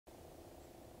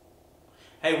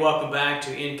Hey, welcome back to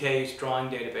NK's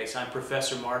Drawing Database. I'm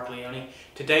Professor Mark Leone.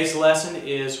 Today's lesson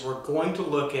is we're going to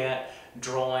look at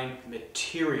drawing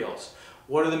materials.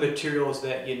 What are the materials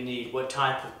that you need? What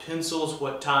type of pencils,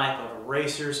 what type of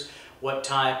erasers, what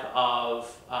type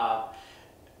of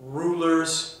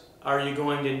rulers are you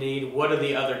going to need? What are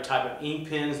the other type of ink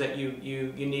pens that you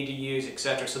need to use,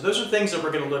 etc. So those are things that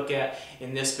we're going to look at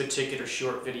in this particular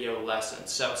short video lesson.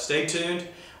 So stay tuned.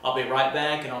 I'll be right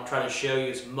back and I'll try to show you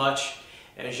as much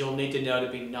as you'll need to know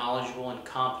to be knowledgeable and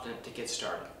competent to get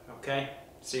started. Okay?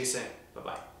 See you soon.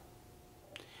 Bye-bye.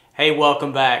 Hey,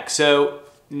 welcome back. So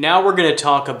now we're going to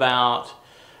talk about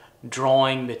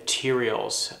drawing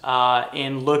materials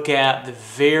and look at the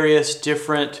various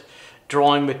different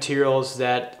drawing materials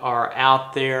that are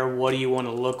out there. What do you want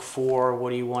to look for?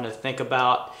 What do you want to think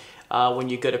about when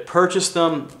you go to purchase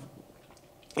them?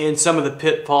 And some of the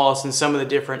pitfalls and some of the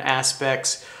different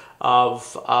aspects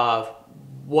of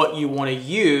what you want to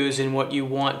use and what you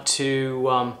want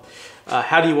to,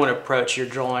 how do you want to approach your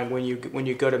drawing when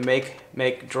you go to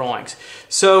make drawings.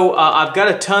 So I've got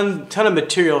a ton of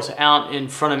materials out in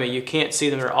front of me. You can't see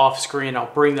them, they're off screen.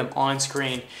 I'll bring them on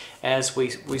screen as we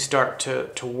start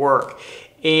to work.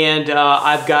 And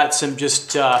I've got some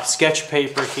just sketch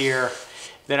paper here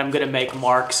that I'm going to make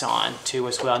marks on too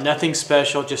as well. Nothing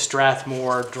special, just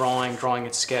Strathmore drawing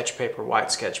and sketch paper,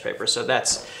 white sketch paper. So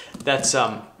that's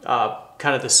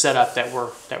kind of the setup that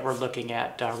we're looking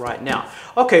at right now.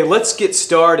 Okay, let's get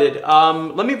started.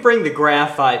 Let me bring the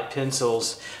graphite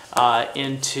pencils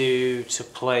into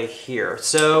play here.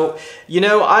 So, you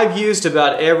know, I've used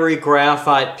about every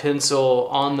graphite pencil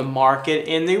on the market,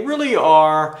 and they really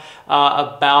are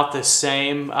about the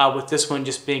same, with this one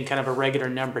just being kind of a regular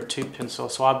number 2 pencil.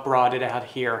 So I brought it out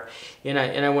here, and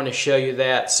I want to show you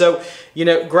that. So, you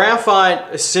know,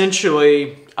 graphite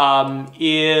essentially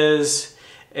is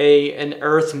an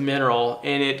earth mineral,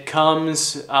 and it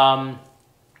comes unmined,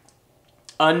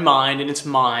 and it's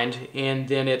mined, and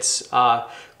then it's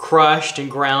crushed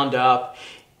and ground up,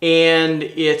 and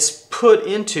it's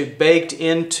baked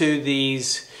into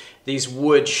these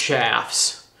wood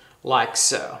shafts like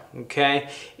so. Okay,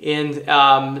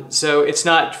 and so it's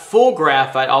not full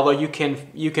graphite, although you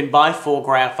can buy full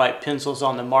graphite pencils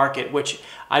on the market, which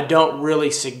I don't really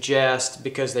suggest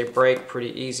because they break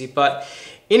pretty easy, but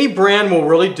any brand will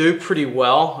really do pretty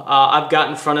well. I've got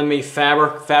in front of me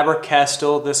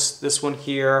Faber-Castell, this one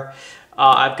here.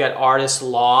 I've got Artist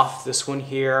Loft, this one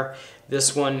here.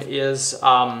 This one is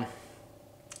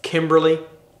Kimberly.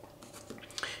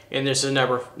 And there's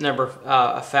another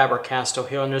Faber-Castell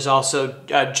here. And there's also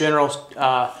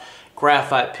General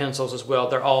graphite pencils as well.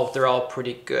 They're all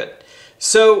pretty good.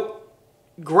 So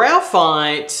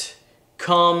graphite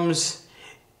comes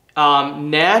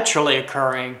naturally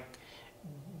occurring,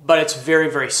 but it's very,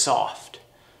 very soft.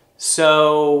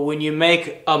 So when you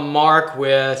make a mark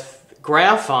with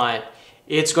graphite,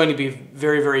 it's going to be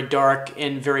very, very dark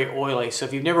and very oily. So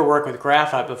if you've never worked with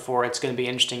graphite before, it's going to be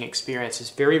an interesting experience.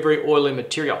 It's very, very oily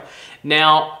material.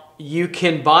 Now, you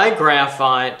can buy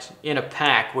graphite in a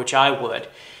pack, which I would.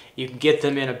 You can get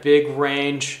them in a big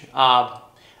range of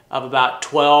about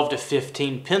 12 to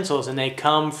 15 pencils, and they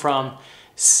come from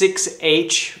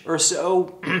 6H or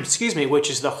so, excuse me, which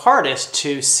is the hardest,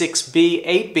 to 6B,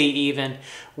 8B even,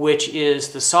 which is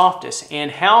the softest.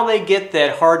 And how they get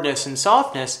that hardness and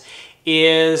softness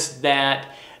is that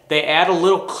they add a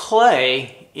little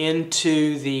clay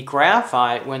into the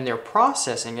graphite when they're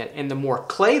processing it, and the more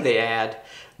clay they add,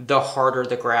 the harder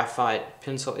the graphite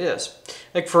pencil is.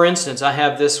 Like for instance, I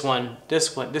have this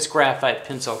graphite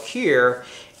pencil here,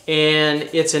 and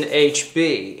it's an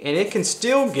HB, and it can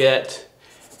still get,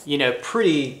 you know,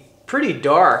 pretty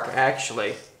dark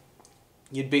actually.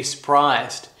 You'd be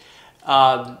surprised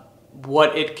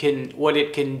what it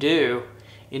can do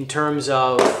in terms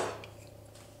of,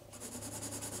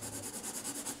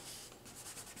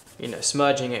 you know,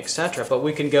 smudging, etc. But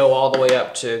we can go all the way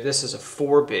up to, this is a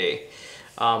 4B.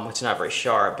 It's not very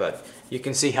sharp, but you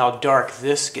can see how dark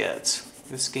this gets.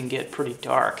 This can get pretty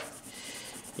dark,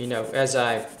 you know, as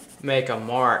I make a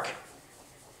mark.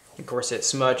 Of course, it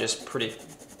smudges pretty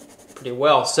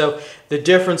well. So the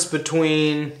difference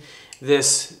between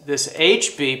this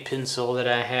HB pencil that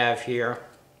I have here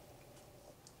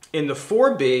in the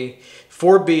 4B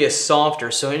is softer,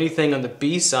 so anything on the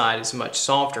B side is much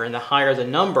softer, and the higher the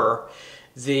number,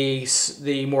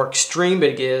 the more extreme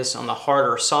it is on the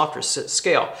harder, softer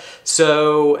scale.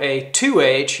 So a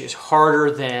 2H is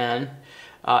harder than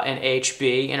an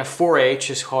HB, and a 4H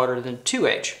is harder than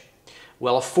 2H.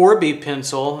 Well, a 4B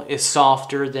pencil is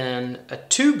softer than a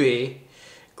 2B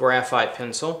graphite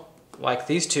pencil, like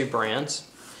these two brands.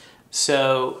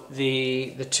 So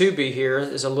the 2B here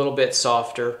is a little bit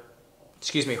softer,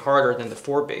 harder than the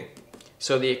 4B.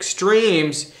 So the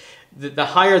extremes, the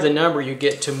higher the number you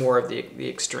get to more of the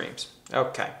extremes.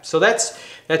 Okay, so that's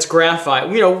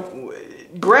graphite. You know,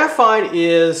 graphite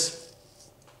is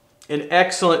an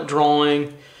excellent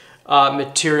drawing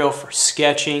material for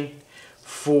sketching,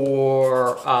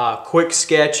 for quick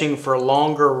sketching, for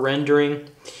longer rendering.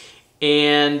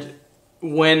 And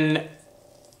when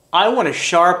I want to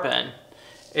sharpen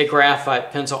a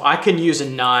graphite pencil, I can use a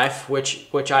knife,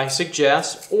 which I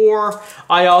suggest, or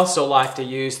I also like to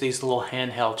use these little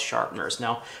handheld sharpeners.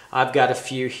 Now, I've got a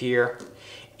few here.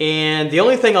 And the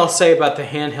only thing I'll say about the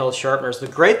handheld sharpeners, the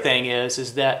great thing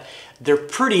is that they're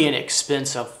pretty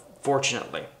inexpensive,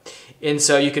 fortunately. And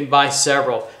so you can buy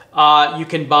several. You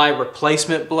can buy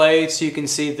replacement blades. So you can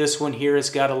see this one here has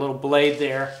got a little blade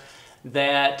there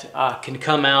that can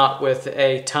come out with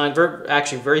a tiny,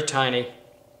 actually very tiny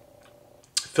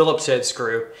Phillips head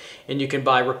screw, and you can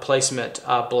buy replacement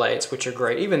blades, which are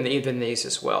great, even these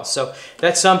as well. So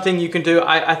that's something you can do.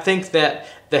 I think that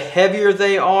the heavier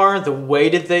they are, the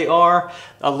weighted they are,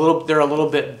 they're a little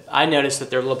bit, I noticed that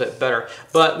they're a little bit better.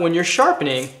 But when you're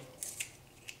sharpening,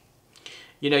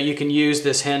 you know, you can use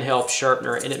this handheld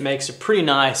sharpener, and it makes a pretty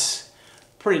nice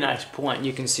point.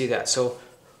 You can see that. So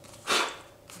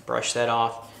brush that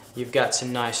off. You've got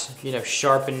some nice, you know,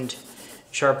 sharpened,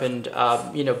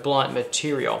 you know, blunt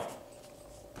material,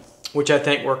 which I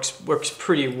think works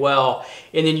pretty well.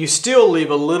 And then you still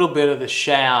leave a little bit of the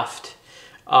shaft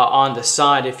on the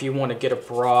side if you want to get a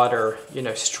broader, you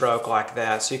know, stroke like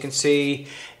that. So you can see,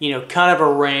 you know, kind of a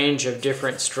range of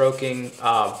different stroking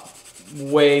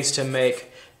ways to make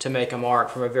a mark,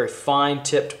 from a very fine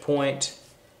tipped point,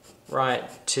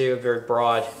 right, to a very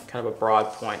broad, kind of a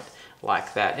broad point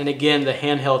like that. And again, the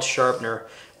handheld sharpener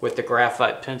with the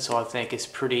graphite pencil, I think, is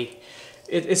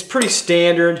it's pretty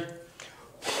standard,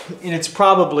 and it's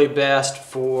probably best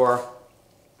for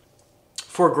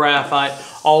graphite,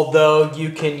 although you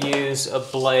can use a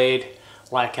blade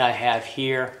like I have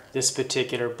here, this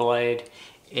particular blade,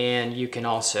 and you can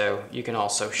also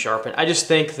sharpen. I just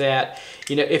think that,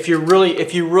 you know, if you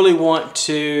really want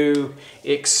to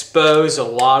expose a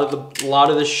lot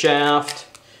of the shaft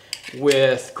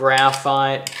with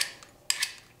graphite,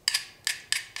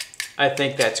 I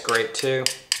think that's great too.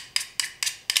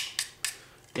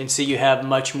 And see, you have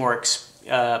much more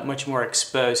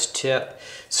exposed tip.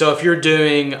 So if you're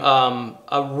doing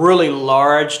a really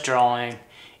large drawing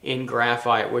in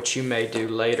graphite, which you may do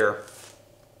later,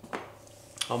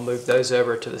 I'll move those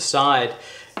over to the side,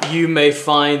 you may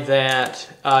find that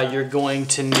you're going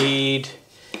to need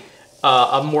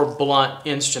a more blunt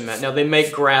instrument. Now, they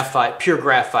make graphite, pure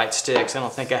graphite sticks. I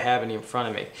don't think I have any in front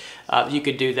of me. You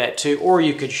could do that too, or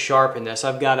you could sharpen this.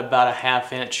 I've got about a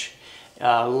 1/2 inch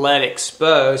lead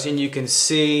exposed, and you can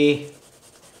see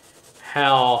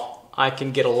how I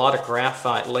can get a lot of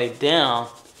graphite laid down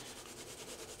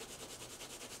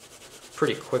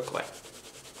pretty quickly.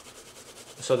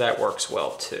 So that works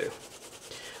well too.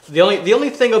 The only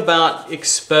thing about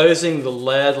exposing the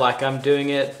lead like I'm doing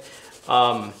it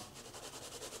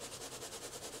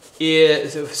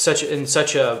is in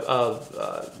such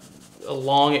a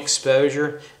long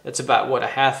exposure, that's about what, a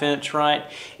 1/2 inch, right?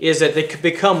 Is that they could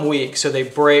become weak, so they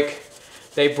break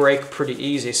pretty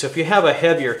easy. So if you have a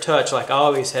heavier touch, like I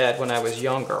always had when I was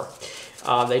younger,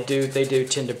 they do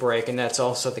tend to break, and that's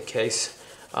also the case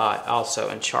also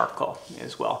in charcoal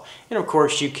as well. And of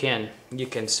course you can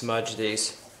smudge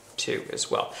these too as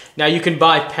well. Now you can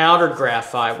buy powdered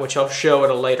graphite, which I'll show at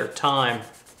a later time.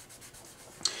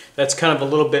 That's kind of a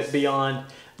little bit beyond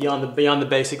the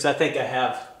basics. I think I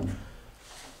have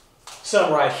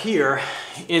some right here,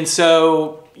 and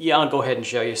so yeah, I'll go ahead and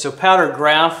show you. So powdered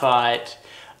graphite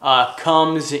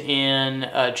comes in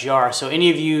a jar. So any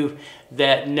of you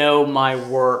that know my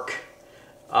work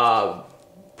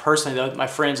personally, though, my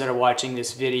friends that are watching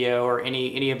this video, or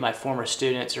any of my former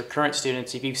students or current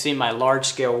students, if you've seen my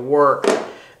large-scale work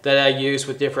that I use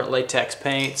with different latex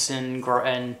paints and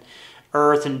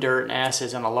earth and dirt and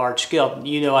acids on a large scale,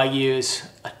 you know I use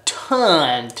a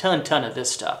ton of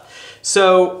this stuff.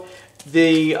 So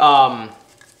the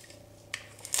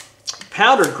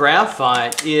powdered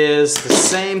graphite is the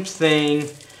same thing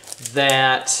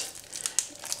that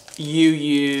you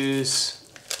use,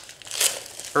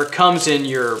 or comes in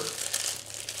your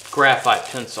graphite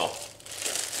pencil.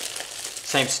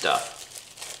 Same stuff.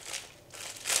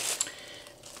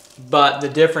 But the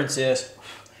difference is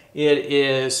it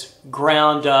is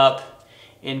ground up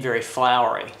and very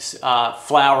floury,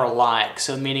 flour-like,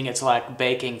 so meaning it's like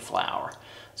baking flour.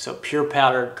 So pure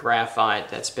powdered graphite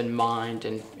that's been mined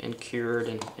and cured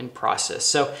and processed.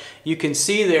 So you can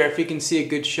see there, if you can see a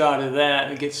good shot of that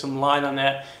and get some light on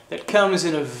that, that comes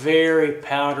in a very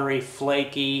powdery,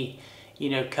 flaky,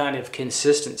 you know, kind of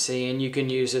consistency. And you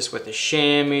can use this with a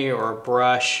chamois or a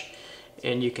brush,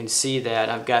 and you can see that.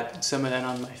 I've got some of that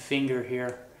on my finger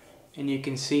here, and you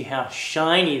can see how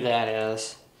shiny that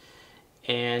is.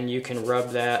 And you can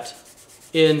rub that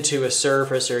into a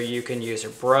surface, or you can use a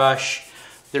brush.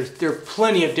 There are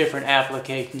plenty of different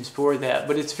applications for that,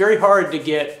 but it's very hard to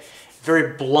get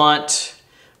very blunt,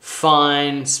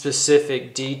 fine,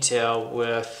 specific detail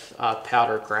with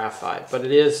powdered graphite. But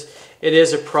it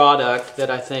is a product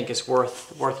that I think is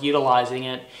worth utilizing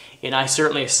it, and I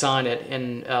certainly assign it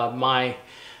in my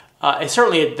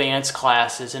certainly advanced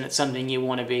classes, and it's something you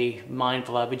want to be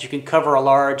mindful of. But you can cover a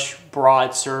large,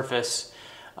 broad surface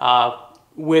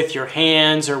with your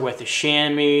hands, or with a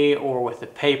chamois, or with a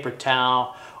paper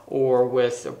towel, or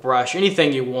with a brush,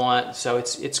 anything you want. So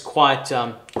it's quite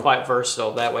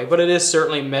versatile that way. But it is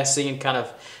certainly messy and kind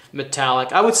of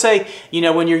metallic. I would say, you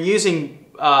know, when you're using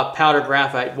powdered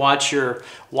graphite, watch your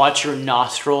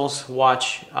nostrils.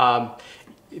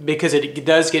 Because it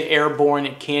does get airborne.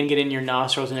 It can get in your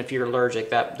nostrils, and if you're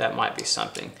allergic, that might be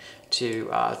something to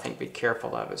I think be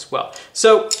careful of as well.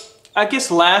 So I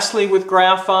guess lastly with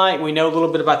graphite, we know a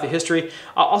little bit about the history.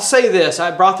 I'll say this,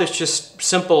 I brought this just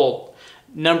simple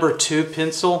number 2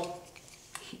 pencil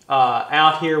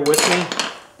out here with me,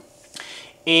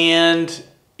 and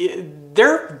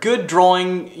they're good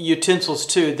drawing utensils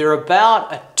too. They're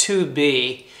about a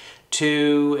 2B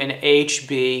to an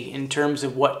HB in terms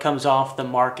of what comes off the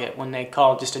market when they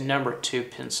call it just a number 2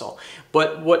 pencil.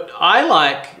 But what I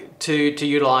like to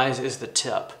utilize is the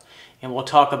tip. And we'll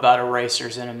talk about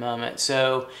erasers in a moment.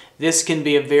 So this can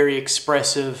be a very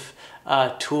expressive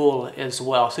tool as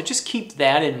well. So just keep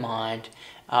that in mind.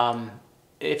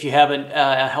 If you have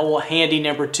a whole handy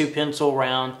number 2 pencil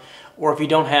around, or if you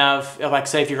don't have, like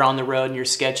say if you're on the road and you're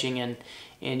sketching and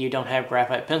you don't have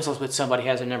graphite pencils, but somebody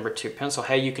has a number 2 pencil,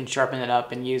 hey, you can sharpen it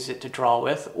up and use it to draw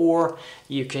with, or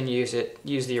you can use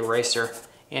the eraser,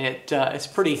 and it's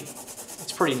pretty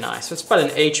nice. So it's about an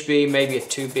HB, maybe a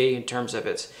 2B in terms of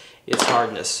its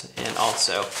hardness, and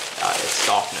also its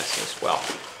softness as well.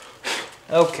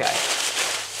 Okay,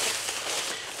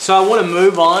 so I want to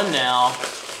move on now.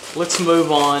 Let's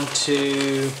move on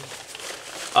to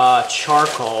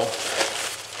charcoal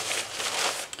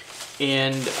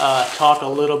and talk a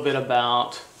little bit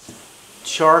about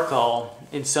charcoal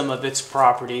and some of its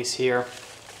properties here.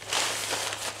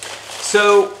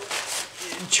 So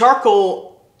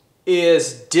charcoal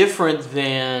is different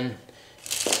than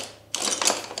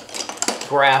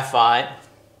graphite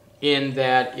in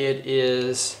that it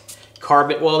is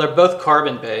carbon, well, they're both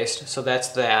carbon based, so that's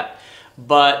that,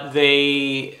 but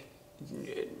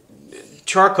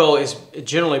charcoal is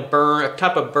generally a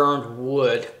type of burned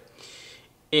wood,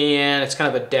 and it's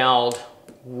kind of a doweled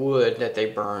wood that they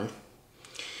burn.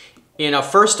 And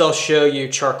first I'll show you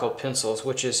charcoal pencils,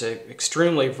 which is an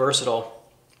extremely versatile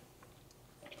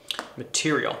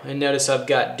material. And notice I've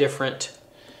got different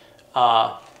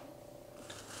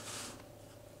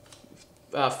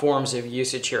forms of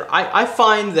usage here. I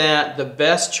find that the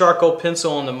best charcoal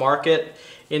pencil on the market,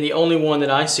 and the only one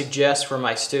that I suggest for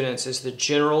my students, is the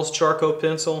General's charcoal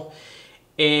pencil.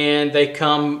 And they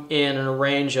come in a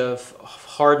range of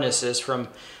hardnesses from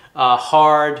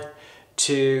hard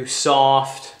to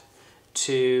soft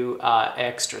to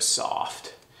extra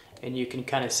soft. And you can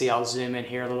kind of see, I'll zoom in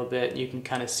here a little bit, you can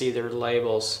kind of see their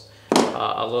labels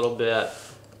a little bit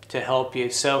to help you.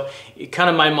 So kind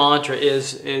of my mantra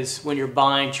is when you're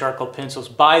buying charcoal pencils,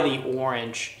 buy the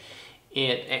orange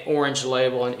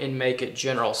label and make it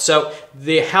General. So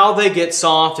how they get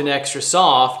soft and extra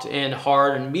soft and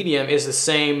hard and medium is the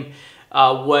same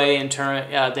way in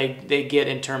they get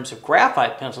in terms of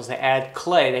graphite pencils. They add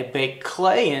clay, they bake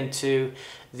clay into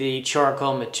the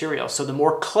charcoal material. So the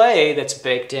more clay that's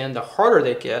baked in, the harder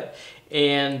they get,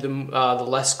 and the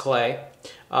less clay,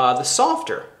 the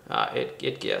softer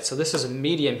it gets. So this is a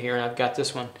medium here, and I've got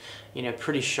this one, you know,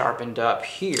 pretty sharpened up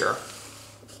here.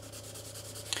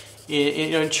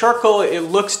 In charcoal, it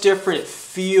looks different, it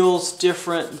feels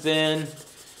different than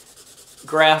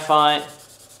graphite.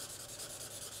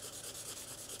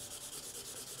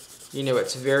 You know,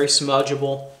 it's very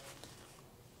smudgeable,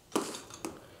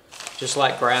 just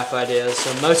like graphite is.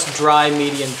 So most dry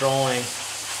medium drawing,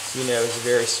 you know, is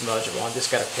very smudgeable. I've just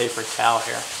got a paper towel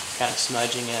here, kind of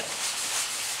smudging it.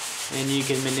 And you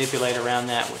can manipulate around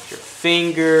that with your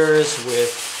fingers,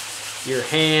 with your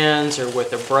hands, or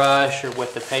with a brush, or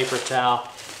with the paper towel.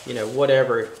 you know,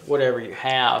 whatever you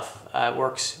have,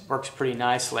 works pretty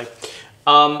nicely.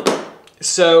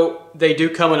 So they do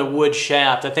come in a wood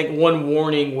shaft. I think one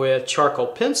warning with charcoal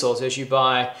pencils is you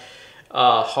buy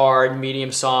hard,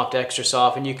 medium soft, extra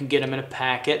soft, and you can get them in a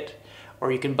packet,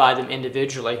 or you can buy them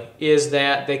individually, is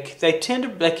that they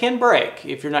can break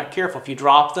if you're not careful, if you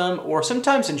drop them, or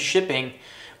sometimes in shipping,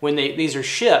 when these are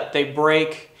shipped, they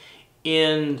break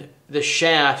in the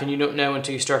shaft and you don't know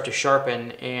until you start to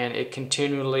sharpen, and it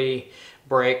continually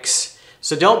breaks.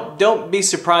 So don't be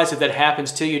surprised if that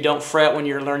happens to you. Don't fret when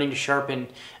you're learning to sharpen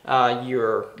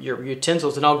your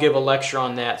utensils, and I'll give a lecture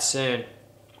on that soon.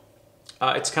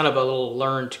 It's kind of a little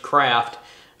learned craft,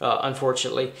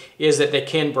 unfortunately, is that they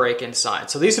can break inside.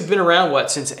 So these have been around,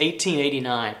 what, since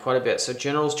 1889, quite a bit. So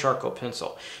General's charcoal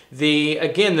pencil.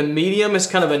 Again, the medium is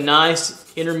kind of a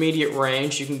nice intermediate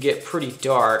range. You can get pretty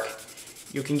dark.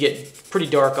 You can get pretty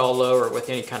dark all over with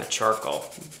any kind of charcoal,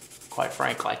 quite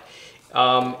frankly.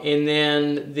 And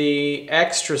then the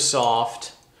extra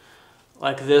soft,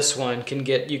 like this one,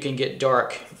 you can get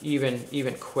dark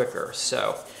even quicker.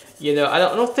 So, you know, I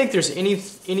don't think there's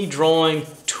any drawing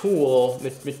tool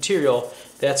material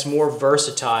that's more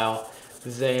versatile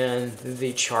than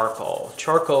the charcoal.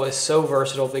 Charcoal is so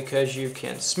versatile because you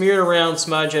can smear it around,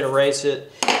 smudge it, erase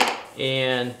it,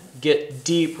 and get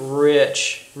deep,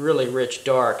 rich, really rich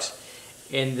darks,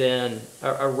 and then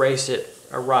erase it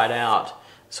right out.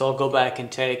 So I'll go back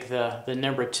and take the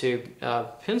number 2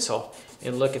 pencil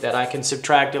and look at that. I can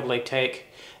subtractively take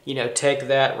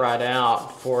that right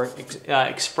out for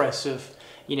expressive,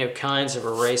 kinds of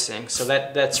erasing. So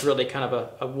that's really kind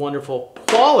of a wonderful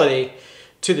quality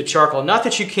to the charcoal. Not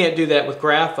that you can't do that with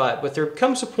graphite, but there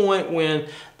comes a point when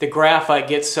the graphite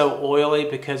gets so oily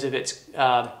because of its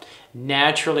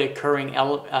naturally occurring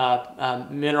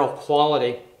mineral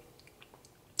quality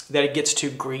that it gets too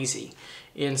greasy.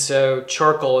 And so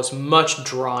charcoal is much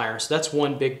drier. So that's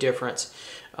one big difference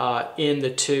in the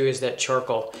two, is that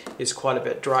charcoal is quite a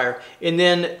bit drier. And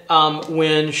then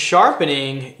when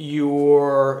sharpening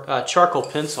your charcoal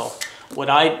pencil, what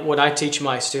I teach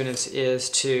my students is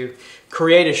to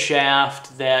create a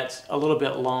shaft that's a little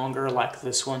bit longer, like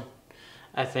this one.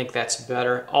 I think that's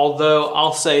better. Although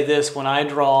I'll say this, when I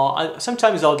draw,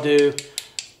 sometimes I'll do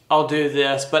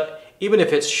this, but even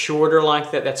if it's shorter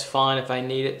like that, that's fine if I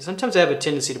need it. Sometimes I have a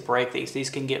tendency to break these.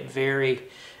 These can get very,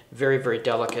 very, very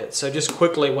delicate. So just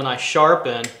quickly, when I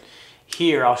sharpen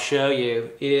here, I'll show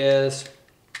you, is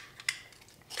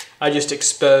I just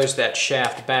expose that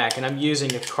shaft back, and I'm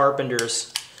using a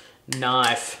carpenter's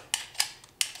knife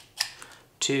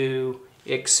to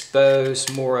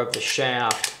expose more of the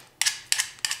shaft,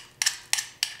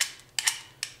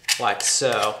 like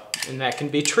so. And that can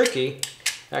be tricky.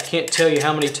 I can't tell you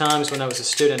how many times when I was a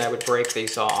student I would break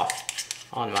these off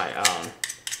on my own.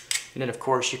 And then of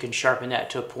course you can sharpen that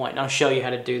to a point, and I'll show you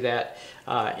how to do that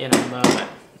in a moment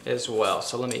as well.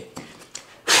 So let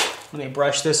me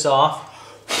brush this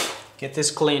off, get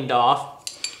this cleaned off,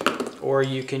 or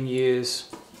you can use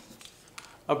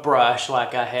a brush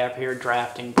like I have here,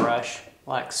 drafting brush,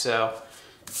 like so,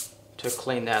 to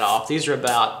clean that off. These are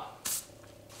about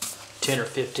 $10 or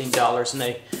 $15,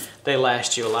 and they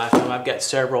last you a lifetime. I've got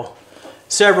several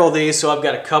of these, so I've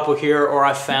got a couple here, or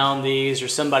I found these, or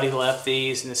somebody left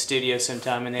these in the studio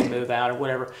sometime and they move out or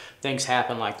whatever. Things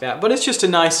happen like that. But it's just a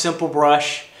nice simple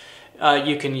brush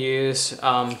you can use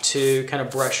to kind of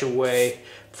brush away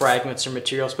fragments or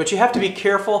materials. But you have to be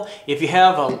careful if you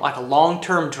have like a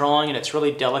long-term drawing and it's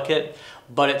really delicate,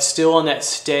 but it's still in that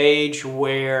stage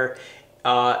where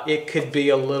it could be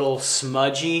a little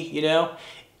smudgy, you know.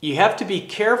 You have to be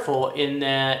careful in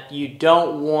that you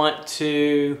don't want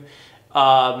to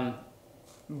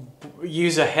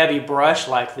use a heavy brush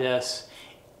like this,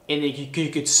 and you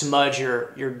could smudge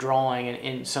your drawing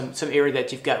in some area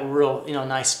that you've got real,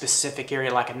 nice specific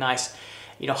area, like a nice,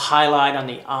 highlight on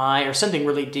the eye or something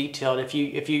really detailed. If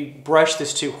you brush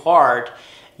this too hard,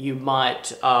 you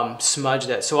might smudge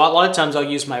that. So a lot of times I'll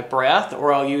use my breath,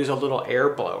 or I'll use a little air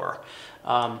blower.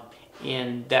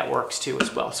 And that works too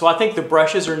as well. So I think the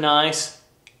brushes are nice.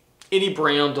 Any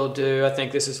brand will do. I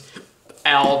think this is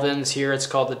Alvin's here. It's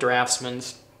called the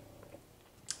Draftsman's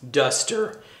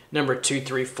Duster number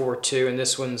 2342, and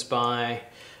this one's by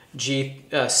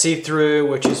See-Through,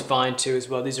 which is fine too as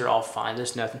well. These are all fine.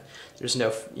 There's no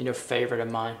favorite of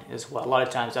mine as well. A lot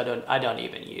of times I don't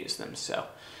even use them. So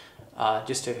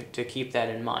just to keep that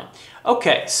in mind.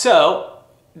 Okay, so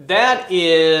that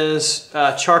is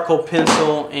charcoal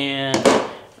pencil and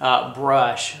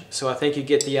brush. So I think you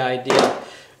get the idea.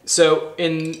 So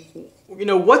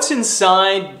what's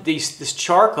inside this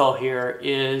charcoal here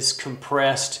is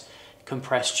compressed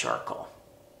charcoal.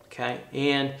 Okay,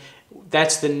 and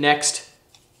that's the next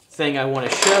thing I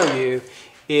want to show you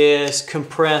is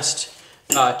compressed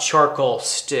charcoal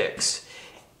sticks.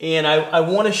 And I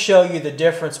want to show you the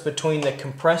difference between the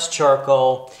compressed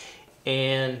charcoal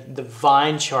and the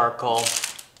vine charcoal,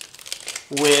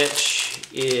 which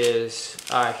is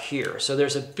here. So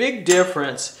there's a big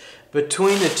difference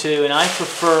between the two, and I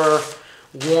prefer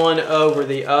one over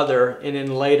the other, and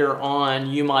then later on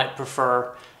you might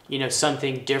prefer, you know,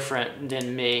 something different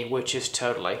than me, which is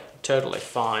totally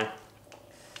fine.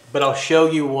 But I'll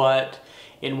show you what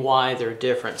and why they're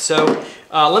different. So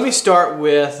let me start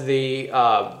with the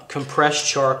compressed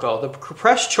charcoal. The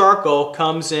compressed charcoal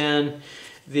comes in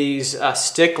these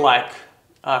stick-like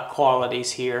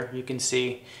qualities here. You can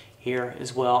see here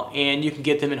as well, and you can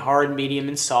get them in hard, medium,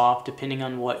 and soft depending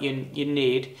on what you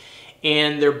need.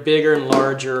 And they're bigger and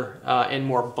larger and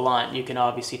more blunt. You can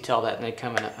obviously tell that, and they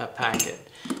come in a packet.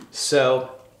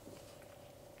 So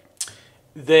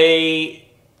they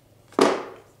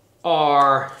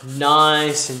are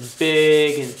nice and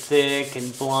big and thick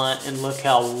and blunt, and look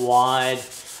how wide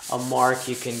a mark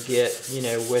you can get, you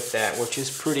know, with that, which is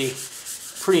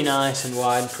pretty nice and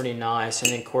wide and pretty nice.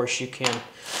 And of course you can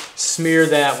smear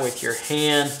that with your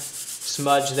hand,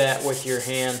 smudge that with your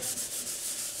hand.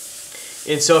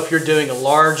 And so if you're doing a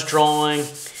large drawing,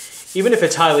 even if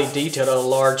it's highly detailed on a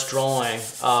large drawing,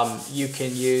 you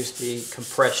can use the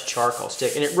compressed charcoal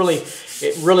stick, and it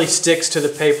really sticks to the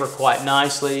paper quite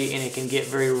nicely, and it can get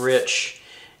very rich,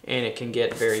 and it can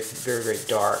get very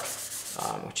dark,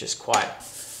 which is quite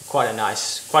a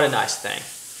nice thing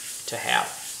to have.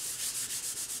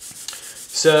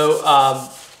 So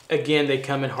again, they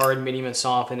come in hard, medium, and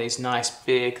soft, and these nice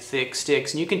big thick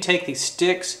sticks. And you can take these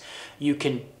sticks, you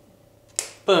can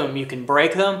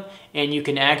break them, and you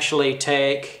can actually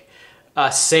take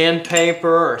a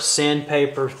sandpaper or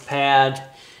sandpaper pad,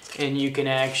 and you can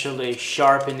actually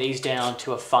sharpen these down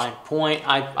to a fine point.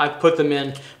 I put them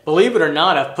in, believe it or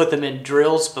not, I've put them in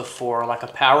drills before, like a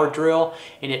power drill,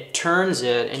 and it turns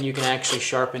it, and you can actually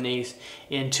sharpen these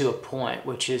into a point,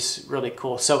 which is really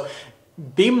cool. So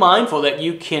be mindful that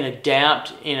you can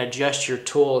adapt and adjust your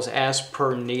tools as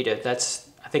per needed. I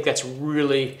think that's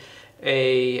really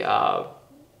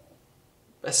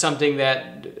something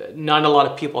that not a lot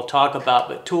of people talk about,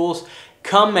 but tools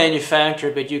come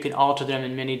manufactured, but you can alter them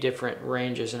in many different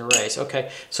ranges and arrays.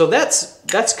 Okay, so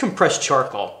that's compressed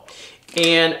charcoal,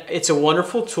 and it's a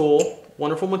wonderful tool,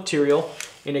 wonderful material,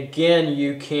 and again,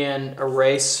 you can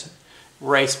erase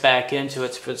back into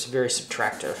it, so it's very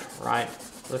subtractive, right?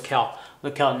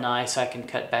 Look how nice I can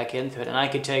cut back into it, and I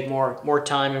could take more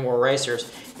time and more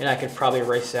erasers, and I could probably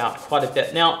erase out quite a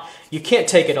bit. Now, you can't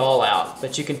take it all out,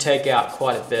 but you can take out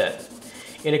quite a bit.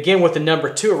 And again, with the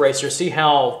number 2 eraser, see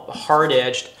how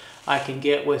hard-edged I can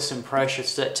get with some pressure,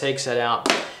 so that takes that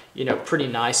out, you know, pretty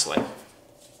nicely.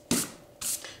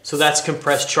 So that's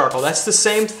compressed charcoal. That's the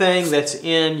same thing that's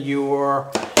in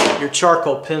your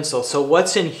charcoal pencil. So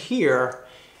what's in here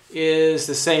is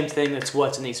the same thing that's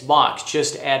what's in these boxes,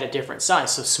 just at a different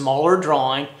size. So smaller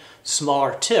drawing,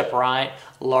 smaller tip, right?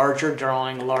 Larger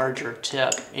drawing, larger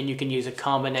tip. And you can use a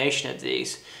combination of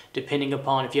these depending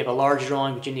upon if you have a large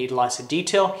drawing but you need lots of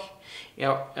detail, you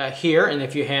know, here, and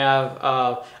if you have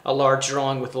a large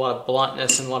drawing with a lot of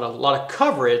bluntness and a lot of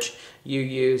coverage, you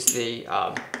use the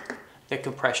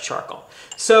compressed charcoal.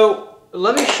 So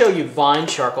let me show you vine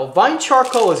charcoal. Vine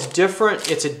charcoal is different.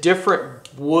 It's a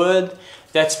different wood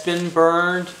that's been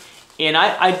burned, and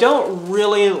I don't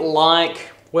really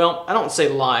like, well, I don't say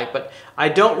like, but I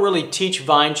don't really teach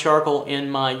vine charcoal in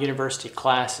my university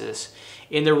classes.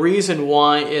 And the reason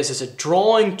why is, as a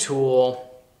drawing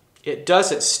tool, it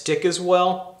doesn't stick as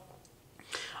well.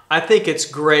 I think it's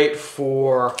great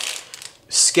for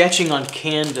sketching on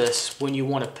canvas when you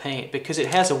want to paint, because it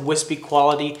has a wispy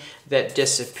quality that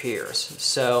disappears.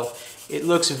 So it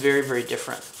looks very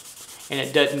different, and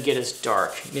it doesn't get as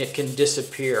dark, and it can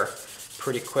disappear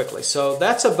pretty quickly. So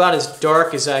that's about as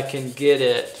dark as I can get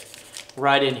it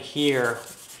right in here,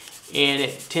 and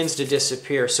it tends to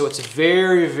disappear. So it's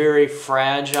very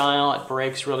fragile. It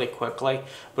breaks really quickly,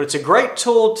 but it's a great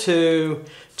tool to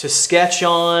sketch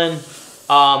on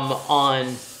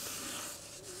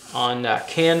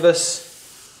canvas.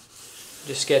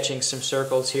 Just sketching some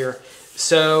circles here,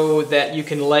 so that you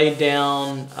can lay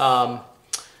down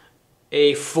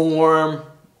a form,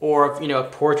 or, you know, a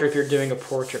portrait. If you're doing a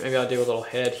portrait, maybe I'll do a little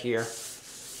head here.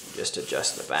 Just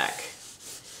adjust the back.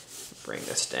 Bring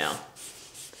this down.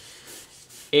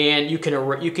 And you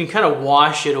can kind of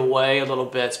wash it away a little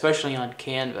bit, especially on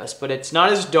canvas, but it's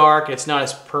not as dark, it's not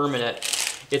as permanent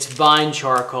it's vine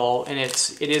charcoal, and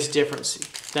it is different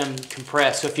than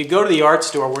compressed. So if you go to the art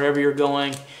store, wherever you're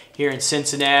going, here in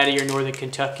Cincinnati or Northern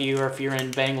Kentucky, or if you're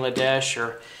in Bangladesh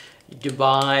or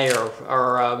Dubai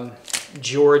or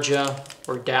Georgia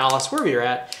or Dallas, wherever you're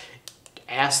at,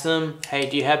 ask them, hey,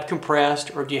 do you have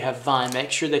compressed or do you have vine?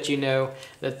 Make sure that you know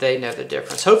that they know the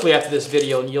difference. Hopefully after this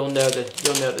video you'll know the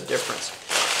difference.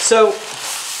 So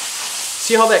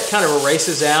see how that kind of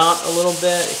erases out a little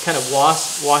bit? It kind of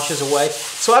washes away.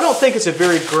 So I don't think it's a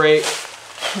very great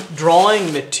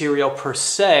drawing material per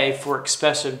se for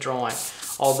expressive drawing.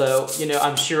 Although, you know,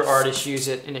 I'm sure artists use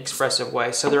it in expressive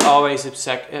ways. So there are always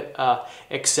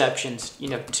exceptions, you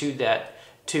know, to that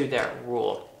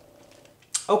rule.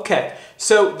 Okay,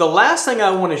 so the last thing I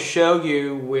want to show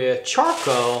you with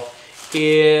charcoal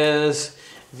is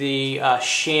the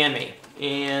chamois.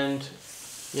 And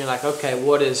you're like, okay,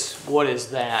 what is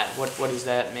that? What does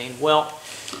that mean? Well,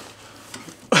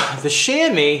 the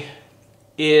chamois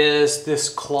is this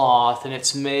cloth, and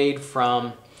it's made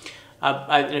from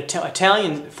an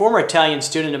former Italian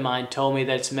student of mine told me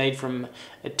that it's made from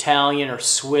Italian or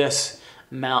Swiss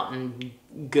mountain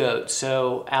goats,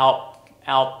 so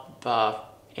Alp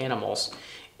animals,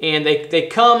 and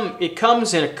it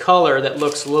comes in a color that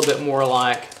looks a little bit more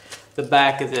like the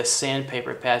back of this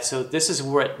sandpaper pad. So this is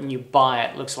what, when you buy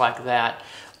it, looks like that.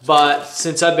 But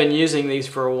since I've been using these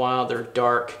for a while, they're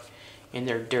dark and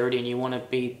they're dirty, and you want to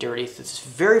be dirty. It's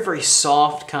very, very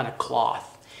soft kind of cloth.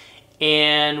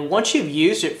 And once you've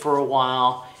used it for a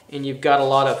while and you've got a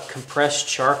lot of compressed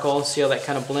charcoal, see how that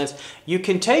kind of blends, you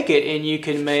can take it and you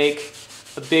can make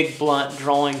a big blunt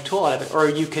drawing tool out of it. Or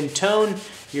you can tone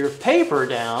your paper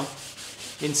down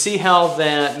and see how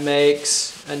that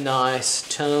makes a nice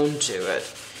tone to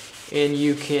it. And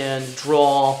you can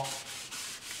draw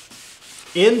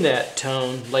in that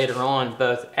tone later on,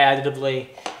 both additively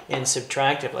and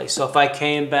subtractively. So if I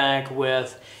came back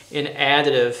with an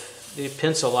additive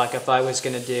pencil, like if I was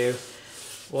going to do,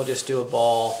 we'll just do a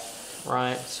ball,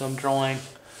 right? So I'm drawing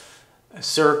a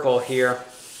circle here.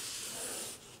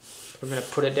 We're going to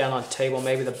put it down on a table.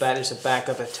 Maybe there's the back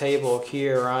of a table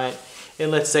here, right?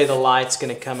 And let's say the light's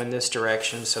going to come in this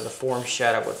direction, so the form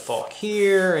shadow would fall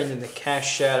here, and then the cast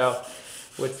shadow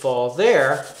would fall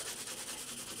there.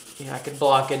 I could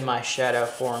block in my shadow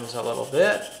forms a little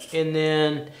bit, and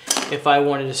then if I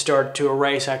wanted to start to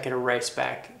erase, I could erase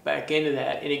back into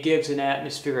that, and it gives an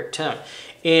atmospheric tone.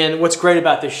 And what's great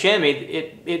about the chamois,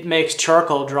 it makes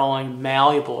charcoal drawing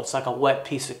malleable. It's like a wet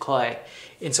piece of clay.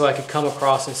 And so I could come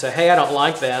across and say, hey, I don't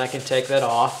like that. I can take that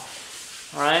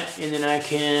off, right? And then I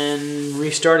can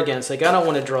restart again. So like, I don't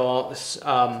want to draw a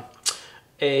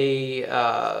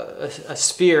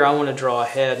sphere. I want to draw a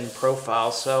head and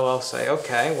profile. So I'll say,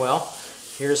 okay, well,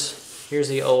 here's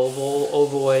the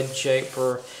ovoid shape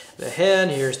for the head.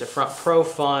 Here's the front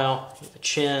profile, the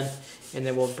chin, and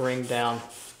then we'll bring down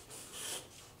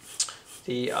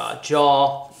the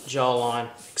jawline,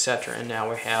 etc. And now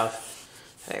we have,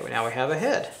 now we have a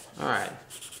head. All right,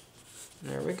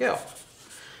 there we go.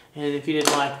 And if you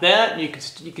didn't like that, you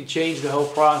could change the whole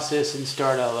process and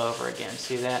start all over again.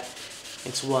 See that?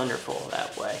 It's wonderful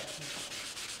that way.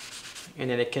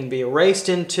 And then it can be erased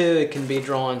into, it can be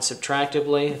drawn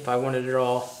subtractively. If I wanted to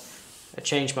I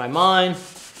changed my mind,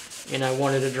 and I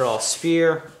wanted to draw a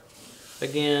sphere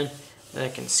again, then I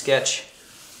can sketch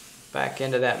back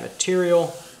into that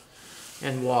material,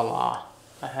 and voila,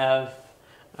 I have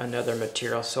another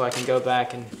material. So I can go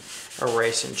back and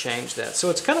erase and change that. So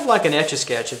it's kind of like an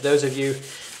Etch-a-Sketch. If those of you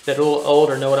that are a little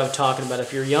older know what I'm talking about,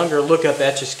 if you're younger, look up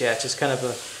Etch-a-Sketch. It's kind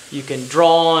of you can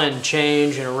draw and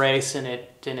change and erase, and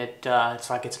it's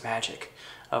like it's magic.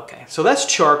 Okay, so that's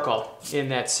charcoal in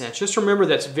that sense. Just remember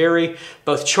that's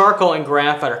both charcoal and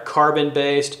graphite are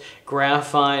carbon-based.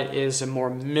 Graphite is a more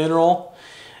mineral,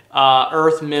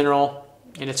 earth mineral,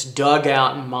 and it's dug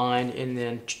out in mine. And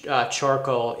then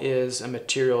charcoal is a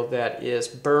material that is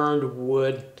burned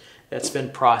wood that's been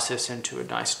processed into a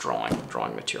nice drawing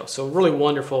material. So really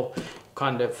wonderful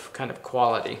kind of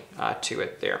quality to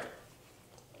it there.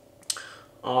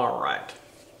 All right.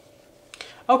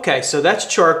 Okay, so that's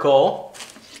charcoal.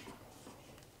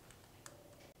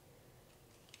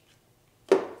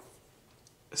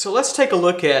 So let's take a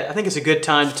look at, I think it's a good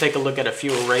time to take a look at a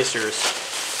few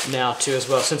erasers now too as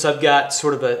well, since I've got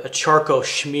sort of a charcoal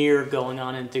smear going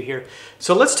on in through here.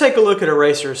 So let's take a look at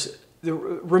erasers.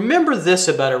 Remember this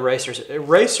about erasers.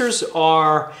 Erasers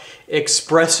are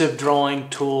expressive drawing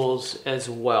tools as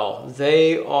well.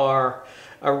 They are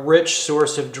a rich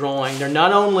source of drawing. They're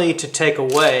not only to take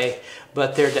away,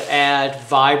 but they're to add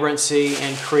vibrancy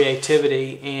and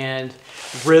creativity and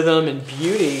rhythm and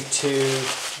beauty to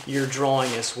your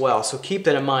drawing as well. So keep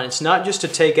that in mind. It's not just to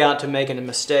take out to make a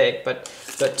mistake, but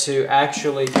to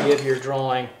actually give your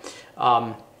drawing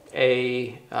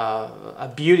a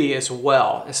beauty as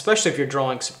well, especially if you're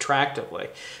drawing subtractively.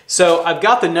 So I've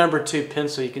got the number 2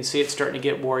 pencil. You can see it's starting to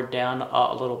get worn down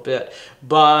a little bit,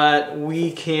 but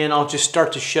I'll just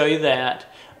start to show you that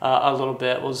a little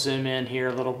bit. We'll zoom in here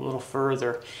a little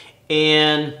further,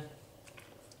 and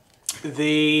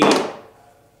the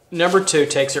number 2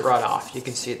 takes it right off. You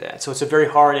can see that. So it's a very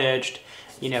hard-edged,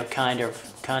 you know, kind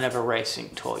of erasing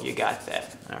tool. You got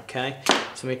that, okay?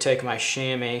 So let me take my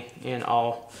chamois and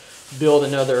I'll build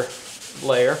another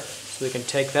layer so we can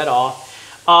take that off.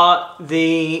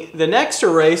 The next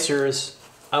erasers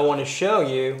I want to show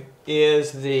you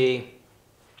is the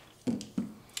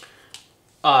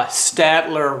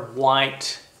Staedtler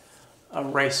white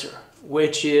eraser,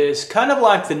 which is kind of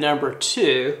like the number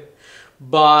 2,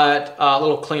 but a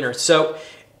little cleaner. So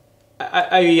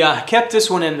I kept this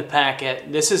one in the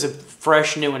packet. This is a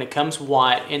fresh new one. It comes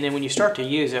white, and then when you start to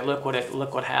use it, look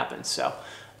what happens. So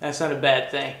that's not a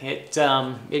bad thing.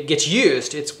 It gets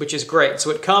used, which is great. So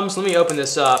it comes. Let me open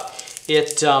this up.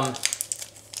 It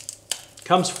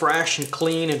comes fresh and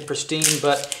clean and pristine,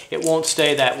 but it won't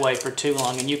stay that way for too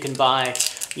long. And you can buy,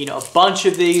 you know, a bunch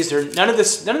of these. None of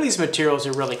these materials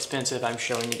are really expensive. I'm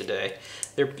showing you today.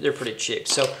 They're pretty cheap.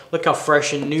 So look how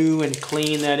fresh and new and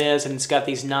clean that is, and it's got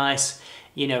these nice,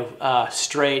 you know,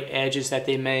 straight edges that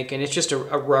they make, and it's just a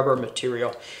rubber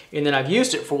material. And then I've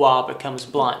used it for a while, but it becomes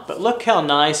blunt. But look how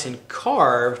nice and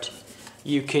carved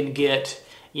you can get,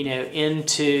 you know,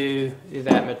 into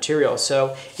that material.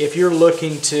 So if you're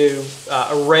looking to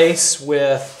erase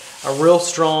with a real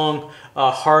strong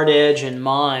hard edge in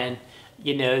mind,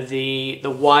 you know, the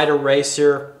white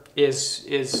eraser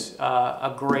is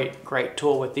a great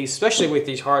tool with these, especially with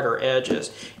these harder edges.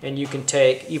 And you can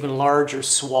take even larger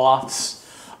swaths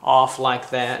off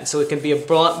like that. And so it can be a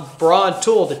broad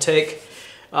tool to take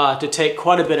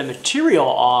quite a bit of material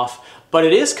off, but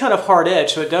it is kind of hard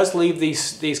edge, so it does leave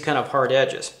these kind of hard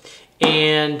edges.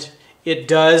 And it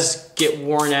does get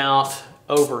worn out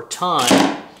over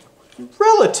time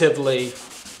relatively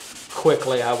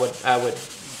quickly, I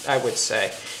would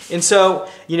say. And so,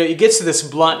 you know, it gets to this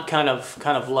blunt kind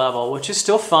of level, which is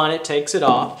still fine. It takes it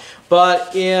off.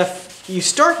 But if it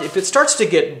starts to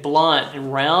get blunt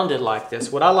and rounded like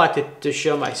this, what I like to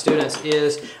show my students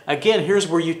is, again, here's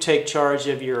where you take charge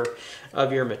of your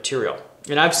material.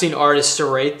 And I've seen artists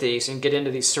serrate these and get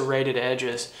into these serrated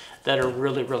edges that are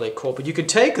really cool. But you can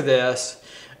take this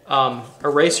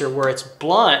eraser where it's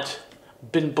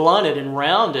been blunted and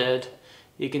rounded.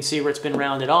 You can see where it's been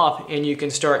rounded off, and you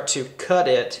can start to cut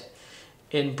it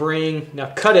and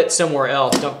cut it somewhere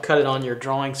else. Don't cut it on your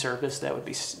drawing surface. That would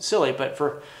be silly, but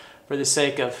for the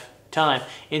sake of time.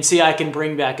 And see, I can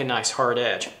bring back a nice hard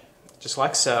edge, just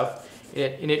like so.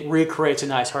 And it recreates a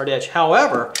nice hard edge.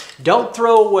 However, don't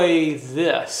throw away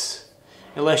this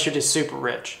unless you're just super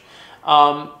rich.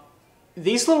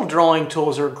 These little drawing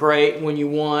tools are great when you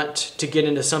want to get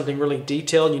into something really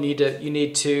detailed. You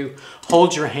need to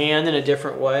hold your hand in a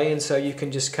different way, and so you can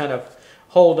just kind of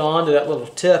hold on to that little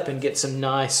tip and get some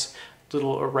nice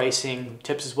little erasing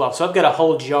tips as well. So I've got a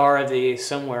whole jar of these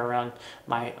somewhere around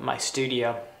my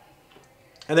studio.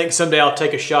 I think someday I'll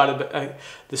take a shot of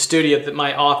the studio at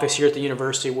my office here at the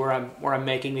university where I'm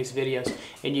making these videos,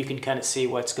 and you can kind of see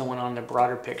what's going on in the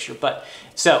broader picture. But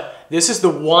so this is the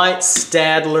white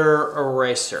Staedtler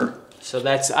eraser. So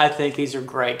I think these are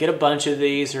great. Get a bunch of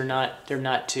these. They're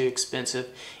not too expensive,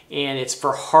 and it's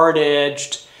for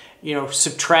hard-edged, you know,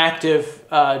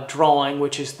 subtractive drawing,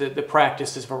 which is the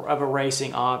practice of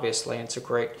erasing, obviously. And it's a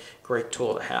great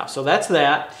tool to have. So that's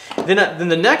that. Then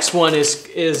the next one is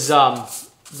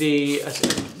the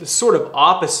sort of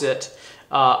opposite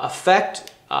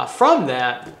effect from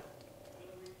that,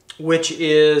 which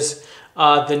is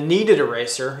the kneaded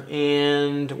eraser.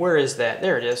 And where is that?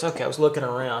 There it is. Okay, I was looking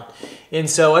around. And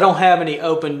so I don't have any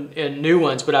open new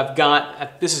ones, but I've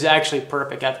got, this is actually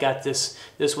perfect. I've got this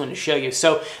one to show you.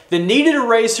 So the kneaded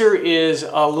eraser is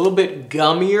a little bit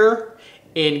gummier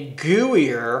and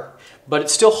gooier, but it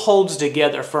still holds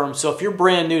together firm. So if you're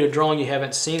brand new to drawing, you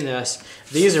haven't seen this,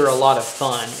 these are a lot of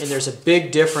fun. And there's a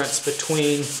big difference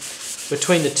between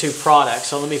the two products.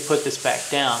 So let me put this back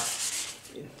down.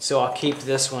 So I'll keep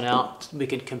this one out. We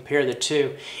can compare the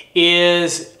two.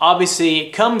 Is obviously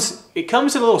it comes in a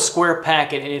little square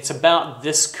packet, and it's about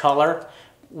this color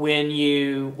when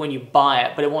you buy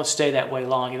it, but it won't stay that way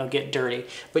long. It'll get dirty.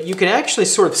 But you can actually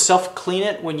sort of self-clean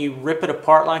it when you rip it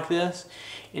apart like this.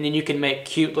 And then you can make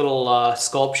cute little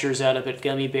sculptures out of it,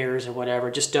 gummy bears or whatever.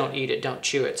 Just don't eat it, don't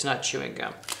chew it. It's not chewing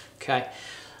gum. Okay,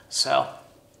 so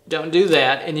Don't do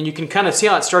that. And then you can kind of see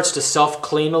how it starts to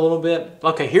self-clean a little bit.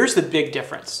 Okay, here's the big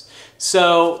difference.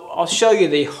 So I'll show you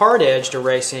the hard-edged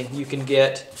erasing you can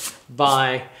get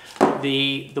by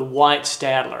the white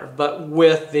Staedtler. But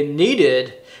with the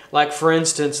kneaded, like for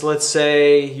instance, let's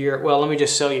say well, let me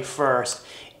just show you first,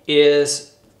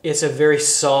 it's a very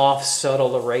soft,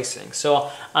 subtle erasing.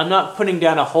 So I'm not putting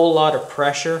down a whole lot of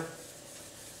pressure,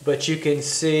 but you can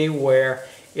see where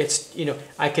it's,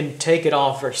 I can take it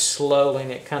off very slowly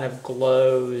and it kind of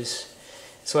glows.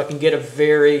 So I can get a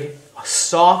very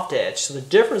soft edge. So the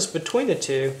difference between the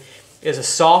two is a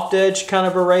soft edge kind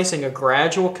of erasing, a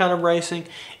gradual kind of erasing,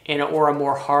 or a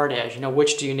more hard edge.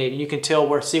 Which do you need? And you can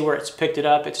see where it's picked it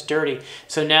up, it's dirty.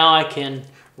 So now I can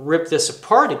rip this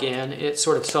apart again, it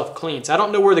sort of self-cleans. I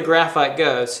don't know where the graphite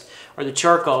goes or the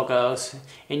charcoal goes,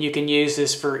 and you can use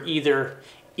this for either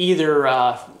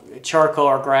charcoal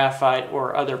or graphite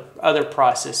or other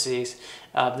processes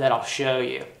that I'll show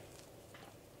you.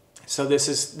 So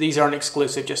these aren't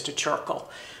exclusive just to charcoal.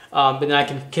 But then I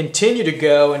can continue to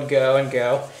go and go and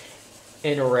go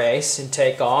and erase and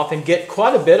take off and get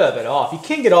quite a bit of it off. You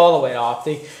can't get all the way off.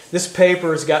 This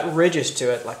paper has got ridges to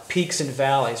it, like peaks and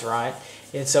valleys, right?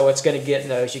 And so it's going to get in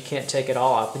those. You can't take it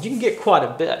all off, but you can get quite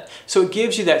a bit. So it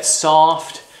gives you that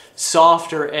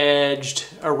softer edged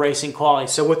erasing quality.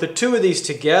 So with the two of these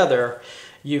together,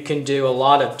 you can do a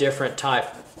lot of different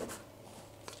type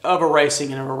of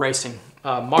erasing and erasing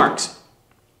marks.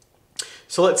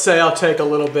 So let's say I'll take a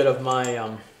little bit of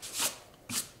my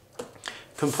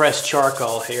compressed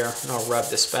charcoal here, and I'll rub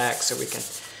this back so we can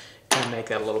kind of make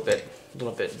that a little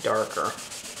bit darker,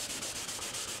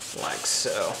 like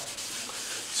so.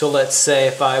 So let's say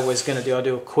if I was going to I'll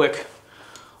do a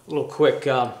little quick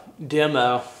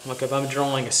demo. Like if I'm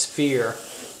drawing a sphere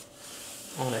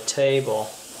on a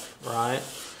table, right?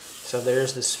 So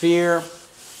there's the sphere.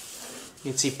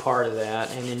 You can see part of that,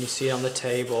 and then you see it on the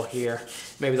table here.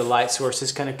 Maybe the light source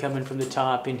is kind of coming from the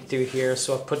top in through here.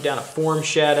 So I'll put down a form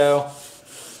shadow,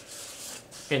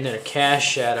 and then a cast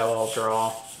shadow I'll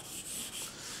draw.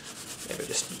 Maybe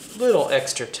just a little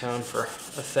extra tone for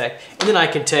effect. And then I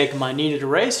can take my kneaded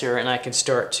eraser and I can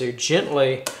start to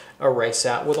gently erase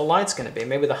out where the light's going to be.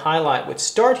 Maybe the highlight would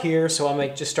start here, so I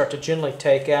may just start to gently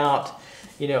take out,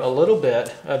 a little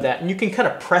bit of that. And you can kind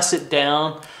of press it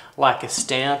down like a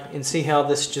stamp and see how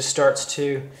this just starts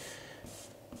to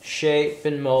shape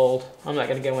and mold. I'm not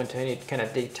going to go into any kind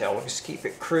of detail. We'll just keep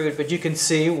it crude, but you can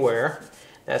see where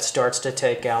that starts to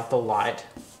take out the light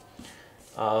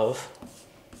of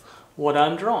what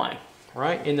I'm drawing,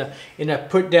 right? I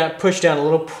push down a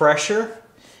little pressure,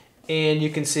 and you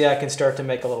can see I can start to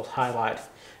make a little highlight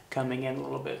coming in a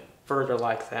little bit further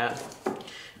like that. And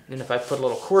then if I put a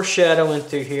little coarse shadow in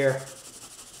through here,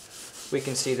 we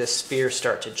can see this sphere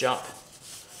start to jump.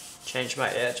 Change my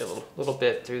edge a little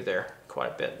bit through there,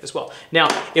 quite a bit as well. Now,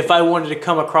 if I wanted to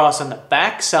come across on the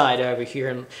back side over here,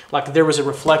 and like there was a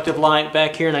reflective light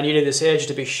back here and I needed this edge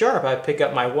to be sharp, I'd pick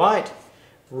up my white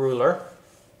ruler,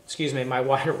 my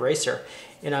white eraser,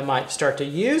 and I might start to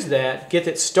use that, get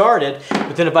it started.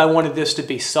 But then if I wanted this to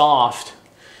be soft,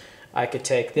 I could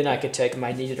take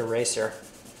my kneaded eraser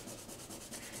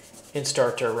and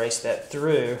start to erase that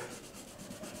through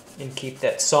and keep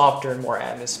that softer and more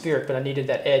atmospheric. But I needed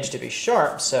that edge to be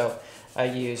sharp, so I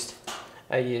used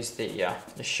the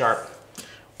sharp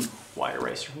white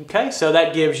eraser. Okay, so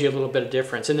that gives you a little bit of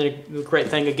difference. And then the great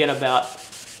thing again about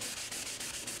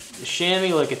the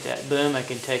chamois, look at that, boom, I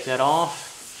can take that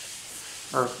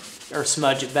off or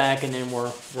smudge it back, and then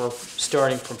we're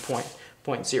starting from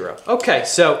point zero. Okay,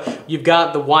 so you've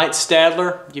got the white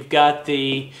Staedtler, you've got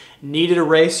the kneaded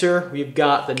eraser, you've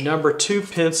got the number 2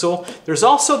 pencil. There's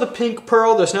also the pink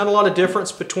pearl. There's not a lot of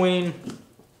difference between,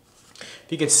 if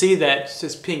you can see that, it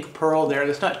says pink pearl there.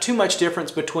 There's not too much difference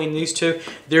between these two.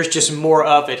 There's just more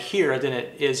of it here than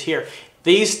it is here.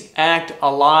 These act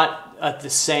a lot the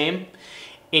same.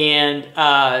 And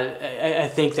I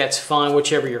think that's fine,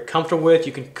 whichever you're comfortable with.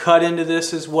 You can cut into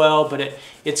this as well, but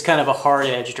it's kind of a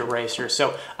hard-edged eraser.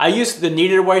 So I use the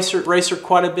kneaded eraser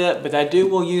quite a bit, but I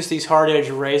will use these hard-edged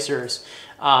erasers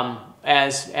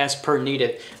as per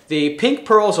needed. The pink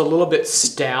pearl is a little bit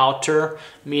stouter,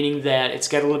 meaning that it's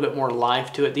got a little bit more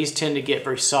life to it. These tend to get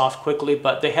very soft quickly,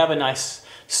 but they have a nice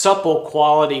supple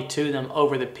quality to them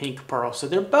over the pink pearl. So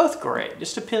they're both great.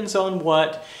 Just depends on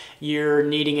what you're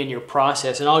needing in your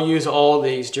process. And I'll use all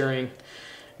these during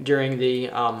the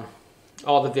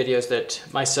all the videos that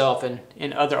myself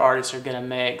and other artists are going to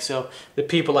make. So the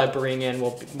people I bring in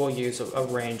will use a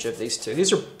range of these two.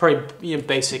 These are pretty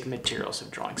basic materials of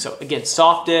drawing. So again,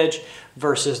 soft edge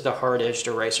versus the hard edged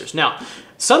erasers. Now,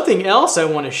 something else I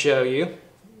want to show you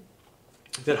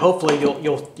that hopefully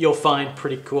you'll find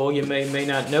pretty cool, you may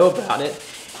not know about it,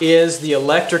 is the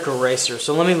electric eraser.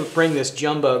 So let me bring this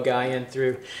jumbo guy in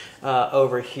through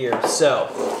over here. So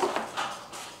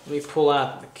let me pull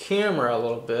out the camera a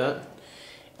little bit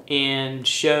and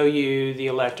show you the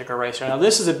electric eraser. Now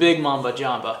this is a big mamba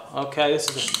jumbo, okay? This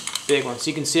is a big one. So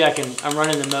you can see I'm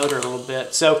running the motor a little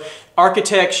bit. So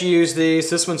architects use these.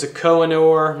 This one's a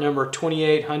Kohinoor number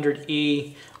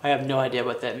 2800E. I have no idea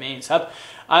what that means.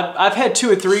 I've had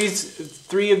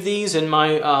three of these in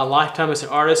my lifetime as an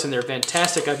artist, and they're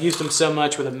fantastic. I've used them so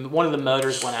much with one of the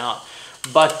motors went out.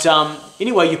 But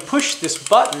anyway, you push this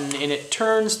button and it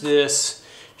turns this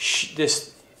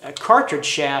cartridge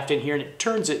shaft in here, and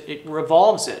it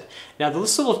revolves it. Now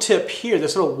this little tip here,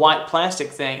 this little white plastic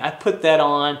thing, I put that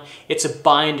on. It's a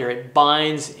binder. It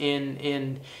binds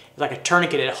in like a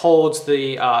tourniquet. It holds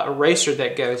the eraser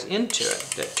that goes into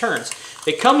it, that turns.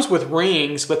 It comes with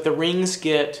rings, but the rings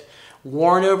get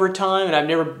worn over time, and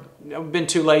I've been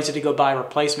too lazy to go buy a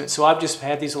replacement, so I've just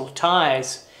had these little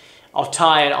ties. I'll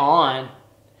tie it on,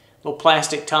 little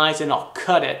plastic ties, and I'll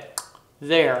cut it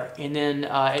there, and then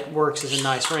it works as a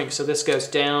nice ring. So this goes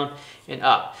down and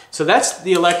up. So that's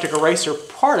the electric eraser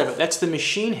part of it. That's the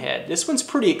machine head. This one's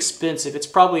pretty expensive. It's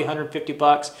probably 150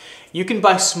 bucks. You can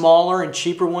buy smaller and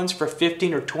cheaper ones for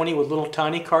 15 or 20 with little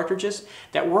tiny cartridges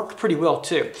that work pretty well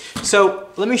too. So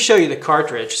let me show you the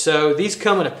cartridge. So these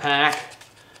come in a pack,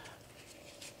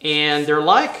 and they're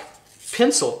like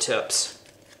pencil tips.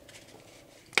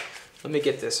 Let me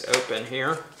get this open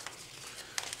here.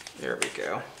 There we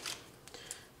go.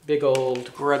 Big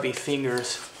old grubby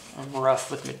fingers. I'm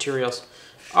rough with materials.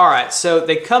 All right, so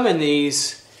they come in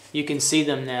these, you can see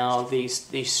them now,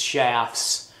 these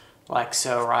shafts, like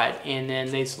so, right? And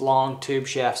then these long tube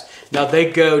shafts. Now they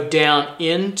go down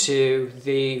into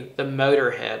the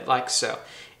motor head, like so.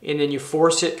 And then you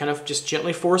force it, kind of just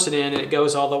gently force it in, and it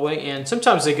goes all the way in.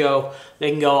 Sometimes they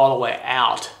can go all the way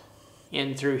out,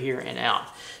 in through here and out.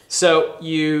 So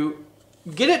you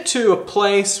get it to a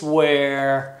place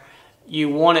where you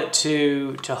want it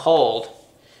to hold.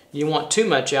 You want too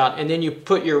much out, and then you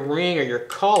put your ring or your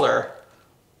collar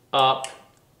up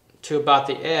to about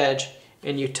the edge,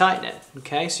 and you tighten it.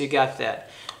 Okay, so you got that.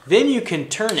 Then you can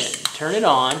turn it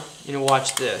on, and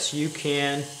watch this. You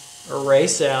can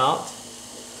erase out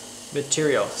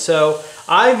material. So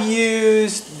I've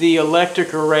used the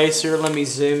electric eraser. Let me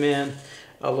zoom in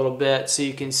a little bit so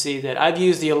you can see that I've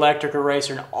used the electric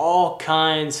eraser in all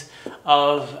kinds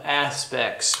of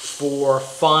aspects for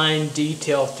fine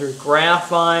detail, through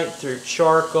graphite, through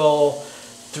charcoal,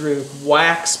 through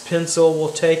wax pencil will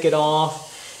take it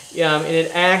off, and it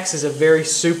acts as a very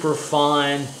super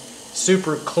fine,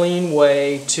 super clean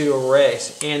way to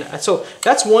erase. And so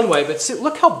that's one way, but see,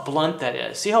 look how blunt that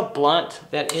is. See how blunt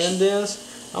that end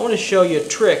is? I want to show you a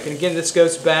trick, and again this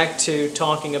goes back to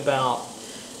talking about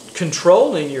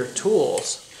controlling your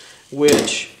tools,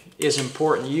 which is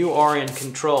important. You are in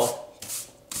control.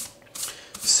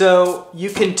 So you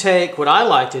can take, what I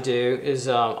like to do is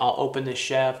I'll open this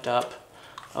shaft up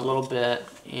a little bit,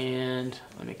 and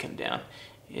let me come down,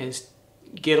 is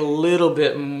get a little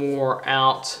bit more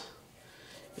out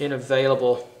and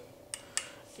available.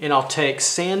 And I'll take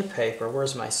sandpaper.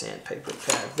 Where's my sandpaper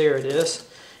pad? There it is.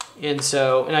 And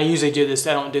I usually do this,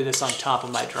 I don't do this on top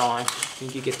of my drawing. I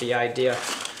think you get the idea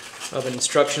of an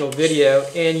instructional video.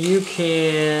 And you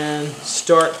can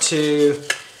start to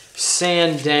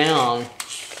sand down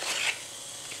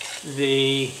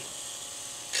the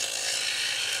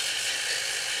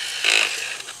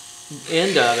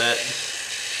end of it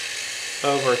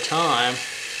over time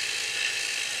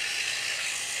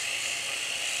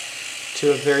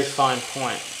to a very fine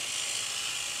point.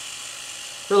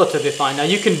 Relatively fine. Now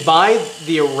you can buy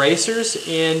the erasers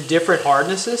in different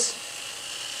hardnesses,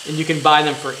 and you can buy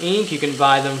them for ink, you can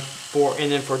buy them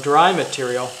for dry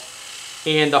material.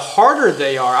 And the harder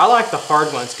they are, I like the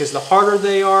hard ones, because the harder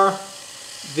they are,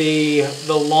 the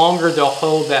longer they'll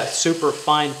hold that super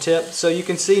fine tip. So you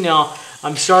can see now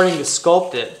I'm starting to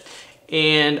sculpt it,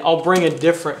 and I'll bring a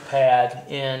different pad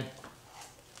in.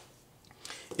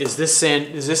 Is this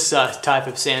type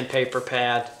of sandpaper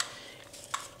pad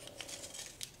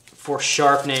for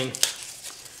sharpening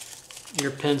your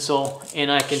pencil,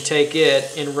 and I can take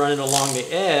it and run it along the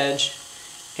edge,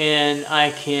 and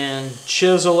I can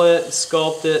chisel it,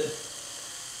 sculpt it.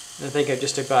 I think I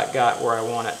just about got where I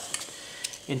want it.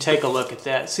 And take a look at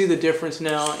that. See the difference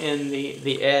now in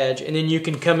the edge. And then you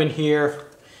can come in here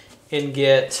and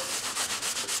get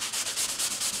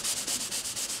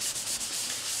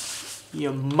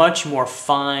much more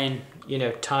fine,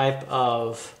 type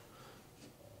of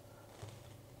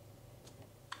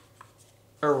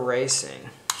erasing.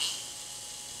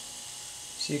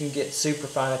 So you can get super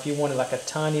fine if you wanted like a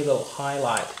tiny little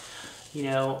highlight, you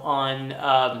know, on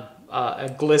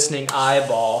a glistening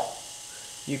eyeball.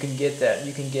 You can get that.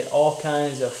 You can get all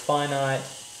kinds of finite,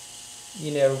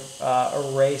 you know,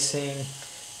 erasing,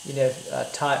 you know,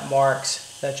 type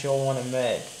marks that you'll want to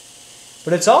make.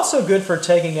 But it's also good for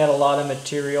taking out a lot of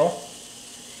material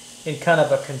in kind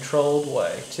of a controlled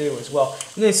way too as well.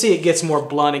 And then see it gets more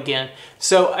blunt again.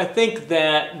 So I think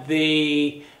that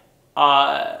the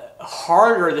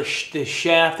harder the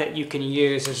shaft that you can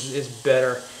use is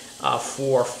better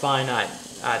for finite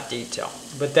detail.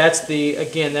 But that's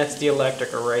again, that's the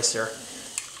electric eraser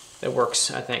that works,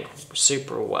 I think,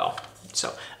 super well.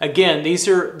 So again,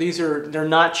 they're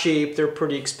not cheap, they're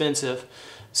pretty expensive.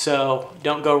 So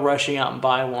don't go rushing out and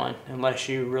buy one unless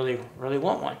you really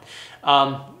want one.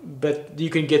 But you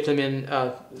can get them in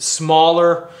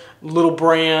smaller little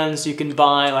brands. You can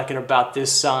buy like at about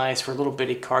this size for little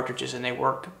bitty cartridges, and they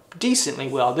work decently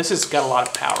well. This has got a lot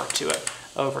of power to it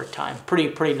over time.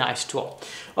 Pretty nice tool.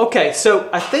 Okay, so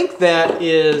I think that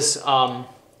is all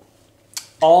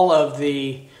of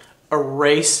the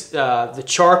the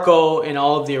charcoal and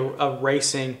all of the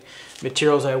erasing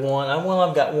materials I want.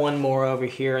 I've got one more over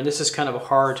here, and this is kind of a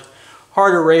hard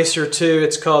eraser too.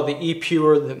 It's called the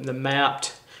E-Pure, the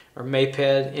mapped, or Maped,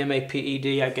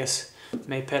 M-A-P-E-D, I guess,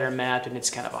 Maped or mapped, and it's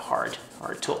kind of a hard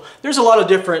tool. There's a lot of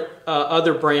different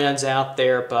other brands out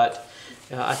there, but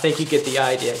I think you get the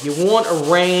idea. You want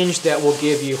a range that will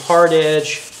give you hard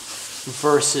edge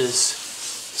versus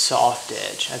soft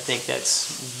edge. I think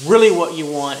that's really what you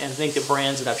want, and I think the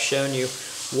brands that I've shown you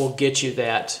will get you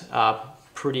that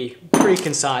pretty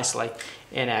concisely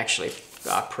and actually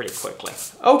pretty quickly.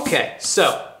 Okay,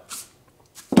 so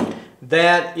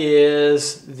that's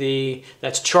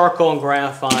charcoal and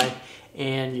graphite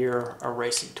and your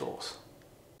erasing tools.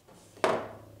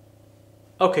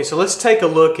 Okay, so let's take a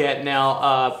look at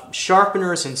now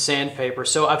sharpeners and sandpaper.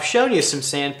 So I've shown you some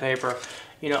sandpaper,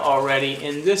 you know, already,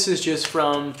 and this is just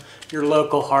from your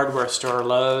local hardware store,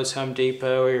 Lowe's, Home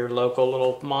Depot, or your local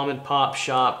little mom and pop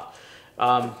shop.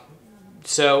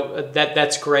 So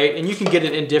that's great, and you can get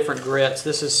it in different grits.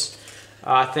 This is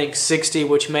I think 60,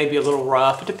 which may be a little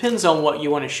rough. It depends on what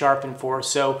you want to sharpen for.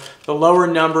 So the lower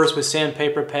numbers with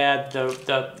sandpaper pad,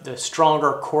 the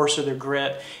stronger, coarser the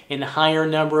grit. In the higher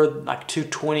number, like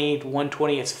 220 to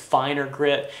 120, it's finer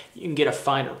grit. You can get a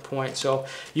finer point. So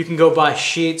you can go buy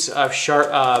sheets of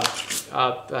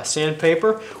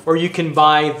sandpaper, or you can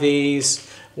buy these,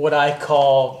 what I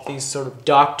call these sort of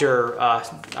doctor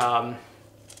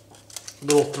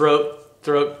little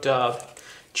throat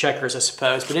checkers, I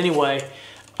suppose. But anyway,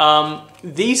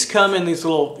 these come in these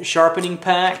little sharpening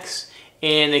packs,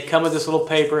 and they come with this little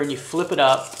paper, and you flip it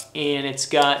up, and it's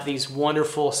got these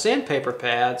wonderful sandpaper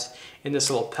pads in this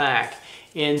little pack.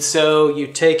 And so you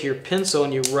take your pencil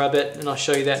and you rub it, and I'll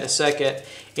show you that in a second.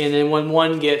 And then when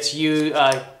one gets used,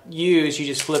 you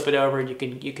just flip it over, and you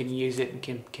can use it and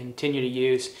can continue to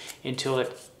use until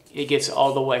it gets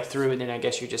all the way through, and then I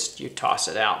guess you toss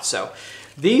it out. So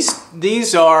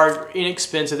these are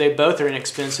inexpensive. They both are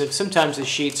inexpensive. Sometimes the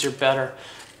sheets are better,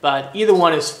 but either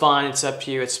one is fine. It's up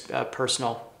to you. It's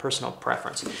personal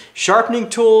preference. Sharpening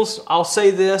tools, I'll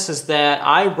say this, is that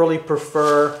I really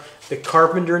prefer the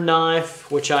carpenter knife,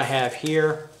 which I have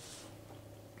here,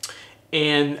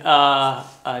 and a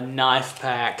knife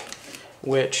pack,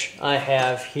 which I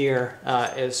have here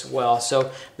as well.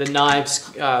 So the knives,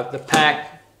 the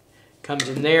pack comes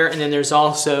in there, and then there's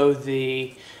also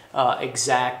the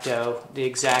X-Acto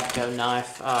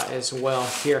knife as well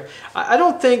here. I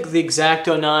don't think the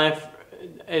X-Acto knife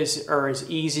is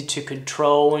easy to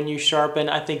control when you sharpen.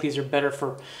 I think these are better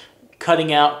for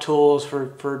cutting out tools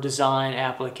for design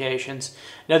applications.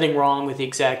 Nothing wrong with the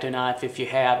X-Acto knife if you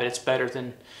have it. It's better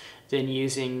than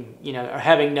using, or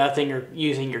having nothing, or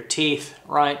using your teeth,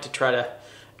 right, to try to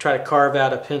carve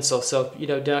out a pencil. So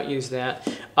don't use that.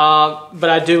 But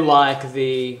I do like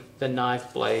the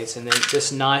knife blades, and then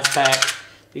this knife pack,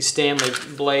 these Stanley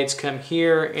blades come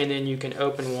here, and then you can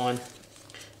open one.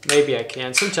 Maybe I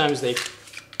can. Sometimes they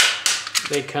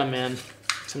come in,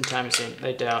 sometimes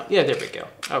they don't. Yeah, there we go.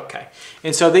 Okay,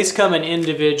 and so these come in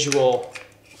individual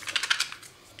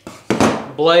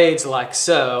blades like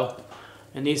so.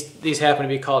 And these happen to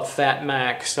be called Fat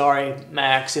Max. Sorry,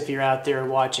 Max, if you're out there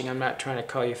watching. I'm not trying to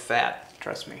call you fat.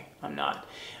 Trust me, I'm not.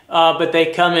 But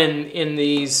they come in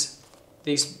these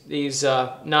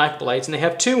knife blades, and they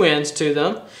have two ends to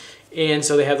them. And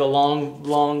so they have the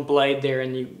long blade there,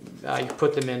 and you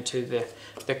put them into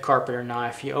the carpenter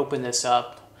knife. You open this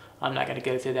up I'm not going to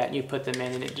go through that. And you put them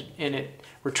in, and it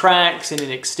retracts and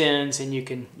it extends, and you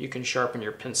can sharpen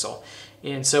your pencil.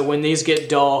 And so when these get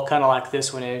dull, kind of like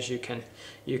this one is, you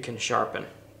can sharpen.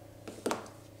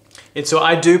 And so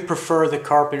I do prefer the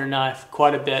carpenter knife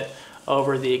quite a bit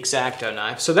over the X-Acto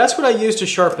knife. So that's what I use to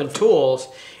sharpen tools.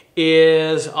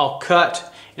 Is I'll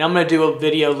cut, and I'm going to do a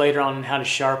video later on how to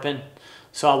sharpen,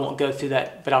 so I won't go through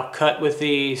that, but I'll cut with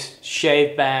these,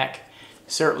 shave back,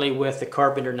 certainly with the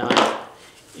carpenter knife,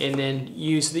 and then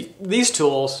use these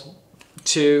tools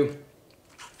to,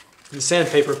 the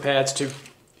sandpaper pads, to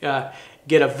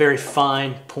get a very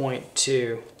fine point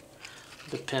to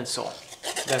the pencil.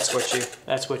 That's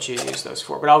what you use those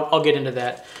for. But I'll get into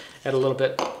that at a little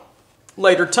bit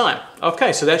later time.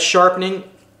 Okay, so that's sharpening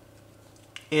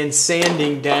and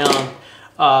sanding down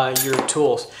your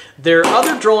tools. There are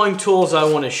other drawing tools I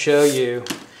want to show you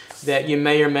that you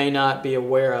may or may not be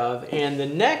aware of. And the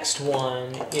next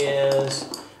one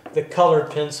is the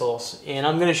colored pencils. And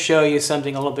I'm going to show you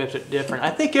something a little bit different. I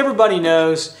think everybody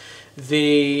knows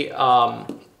the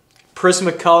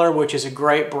Prismacolor, which is a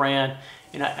great brand,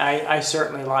 and I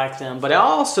certainly like them. But I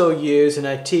also use, and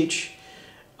I teach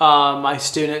my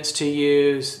students to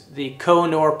use the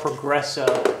Koh-i-Noor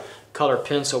Progresso color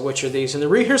pencil, which are these.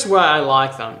 And here's why I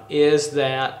like them, is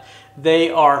that they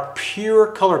are pure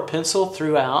color pencil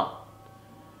throughout,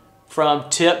 from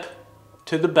tip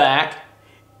to the back,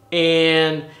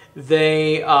 and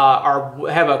they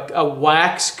have a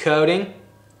wax coating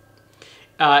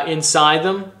inside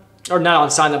them, or not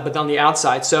inside them, but on the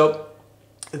outside, so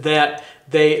that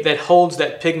that holds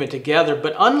that pigment together.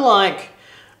 But unlike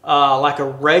like a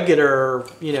regular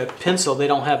pencil, they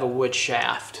don't have a wood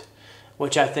shaft,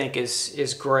 which I think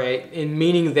is great, in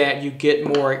meaning that you get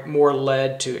more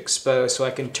lead to expose. So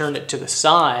I can turn it to the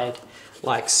side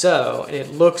like so, and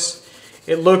it looks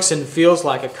and feels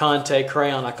like a Conte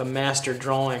crayon, like a master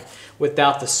drawing,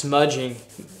 without the smudging.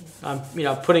 I'm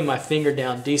putting my finger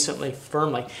down decently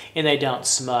firmly, and they don't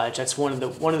smudge. That's one of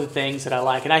the things that I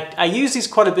like. And I use these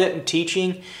quite a bit in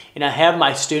teaching, and I have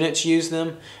my students use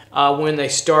them when they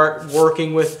start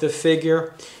working with the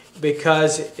figure,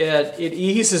 because it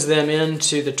eases them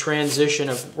into the transition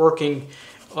of working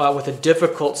with a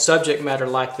difficult subject matter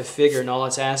like the figure and all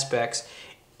its aspects.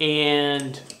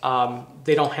 And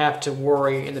they don't have to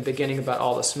worry in the beginning about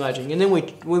all the smudging. And then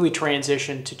we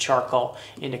transition to charcoal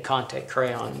into Conte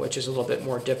crayon, which is a little bit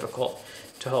more difficult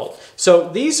to hold. So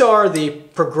these are the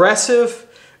Progressive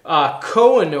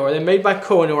Koh-i-Noor. They're made by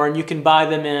Koh-i-Noor, and you can buy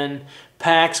them in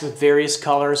packs with various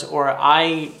colors, or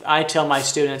I tell my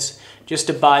students just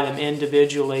to buy them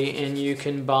individually, and you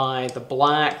can buy the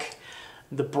black,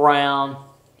 the brown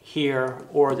here,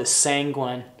 or the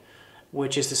sanguine,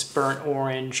 which is this burnt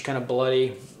orange, kind of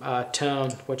bloody tone,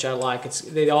 which I like.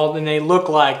 They look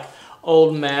like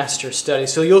old master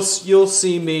studies. So you'll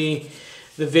see me,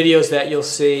 the videos that you'll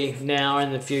see now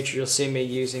and in the future, you'll see me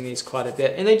using these quite a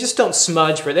bit. And they just don't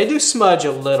smudge very. They do smudge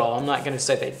a little. I'm not going to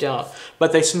say they don't,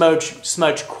 but they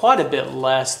smudge quite a bit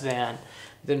less than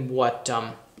what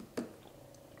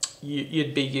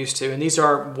you'd be used to. And these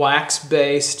are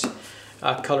wax-based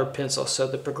color pencils. So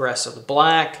the Progressive, the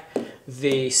black,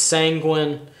 the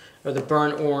sanguine, or the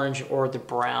burnt orange, or the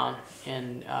brown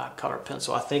in color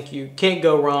pencil. I think you can't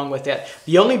go wrong with that.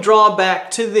 The only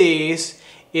drawback to these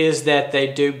is that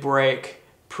they do break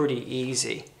pretty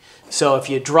easy. So if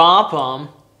you drop them,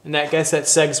 and I guess that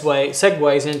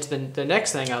segues into the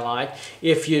next thing I like.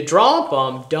 If you drop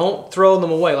them, don't throw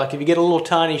them away. Like if you get a little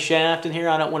tiny shaft in here,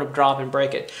 I don't want to drop and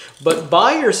break it. But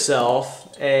buy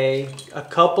yourself a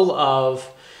couple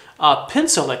of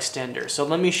pencil extenders. So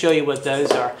let me show you what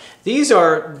those are. These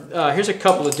are, here's a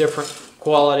couple of different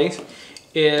qualities.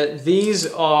 These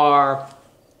are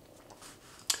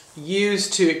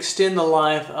used to extend the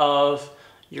life of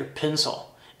your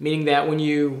pencil, meaning that when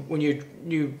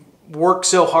you work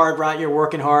so hard, right, you're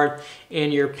working hard,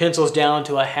 and your pencil's down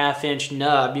to a 1/2-inch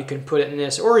nub, you can put it in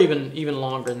this, or even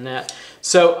longer than that.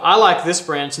 So I like this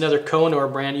brand. It's another Koh-i-Noor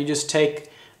brand. You just take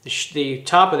the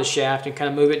top of the shaft and kind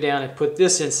of move it down and put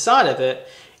this inside of it,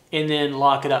 and then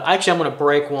lock it up. Actually, I'm going to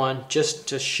break one just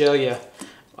to show you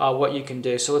what you can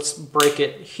do. So let's break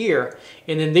it here.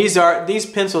 And then these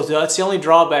pencils, that's the only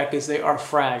drawback, is they are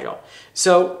fragile.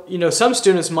 So, some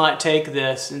students might take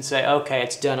this and say, okay,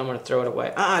 it's done, I'm going to throw it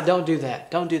away. Don't do that.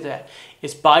 Don't do that.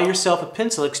 It's buy yourself a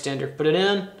pencil extender, put it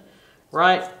in,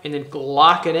 right, and then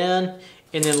lock it in,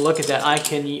 and then look at that. I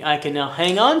can now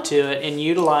hang on to it and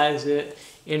utilize it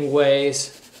in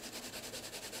ways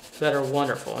that are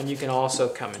wonderful. And you can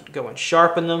also go and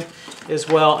sharpen them as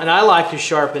well. And I like to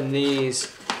sharpen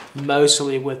these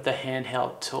mostly with the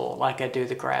handheld tool, like I do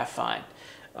the graphite.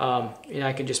 And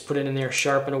I can just put it in there,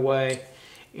 sharpen away,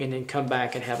 and then come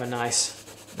back and have a nice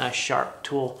sharp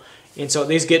tool. And so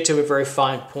these get to a very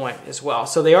fine point as well.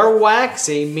 So they are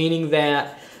waxy, meaning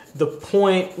that the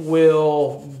point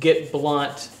will get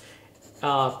blunt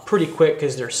pretty quick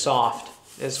because they're soft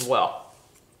as well.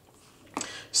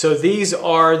 So these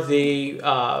are the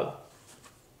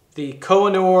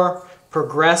Kohinoor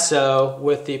Progresso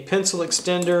with the pencil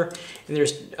extender, and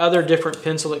there's other different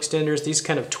pencil extenders. These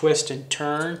kind of twist and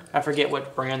turn. I forget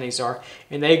what brand these are,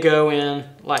 and they go in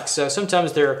like so.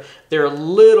 Sometimes they're a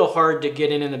little hard to get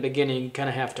in the beginning. You kind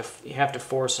of have to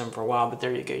force them for a while, but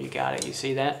there you go. You got it. You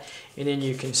see that, and then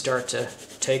you can start to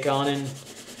take on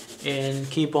and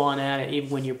keep on at it even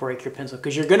when you break your pencil,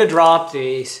 because you're going to drop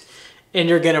these. And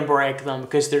you're going to break them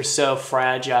because they're so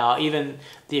fragile. Even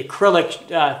the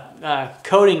acrylic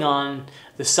coating on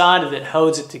the side of it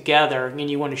holds it together, and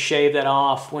you want to shave that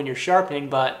off when you're sharpening,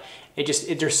 but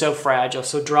they're so fragile.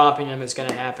 So dropping them is going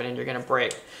to happen and you're going to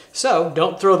break. So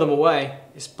don't throw them away.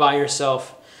 Just buy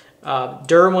yourself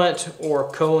Derwent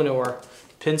or Kohinoor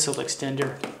pencil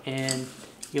extender and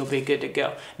you'll be good to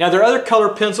go. Now there are other color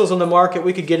pencils on the market.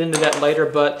 We could get into that later,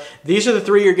 but these are the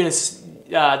three you're going to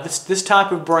this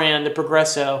type of brand, the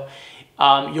Progresso,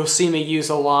 you'll see me use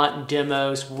a lot in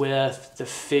demos with the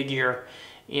figure,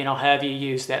 and I'll have you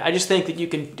use that. I just think that you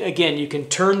can, again, you can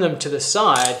turn them to the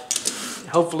side.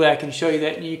 Hopefully I can show you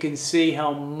that, and you can see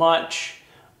how much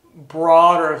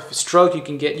broader of a stroke you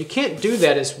can get. You can't do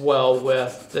that as well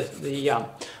with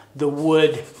the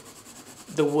wood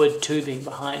tubing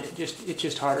behind it. It's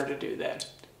just harder to do that.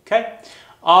 Okay?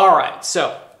 All right,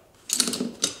 so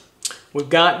we've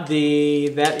got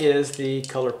that is the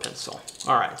color pencil.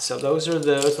 All right, so those are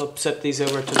those. I'll set these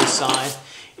over to the side.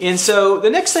 And so the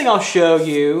next thing I'll show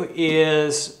you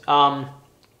is going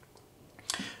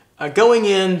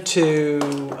into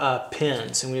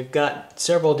pens. And we've got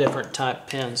several different type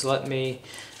pens.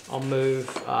 I'll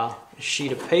move a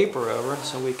sheet of paper over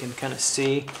so we can kind of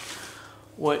see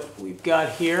what we've got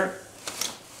here.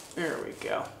 There we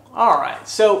go. All right,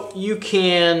 so you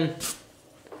can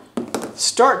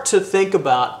start to think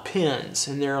about pens,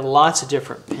 and there are lots of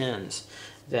different pens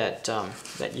that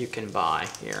you can buy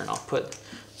here, and I'll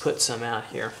put some out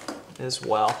here as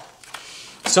well.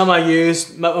 Some I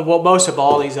used, well, most of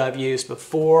all these I've used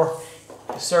before,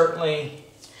 certainly,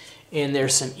 and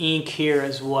there's some ink here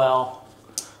as well.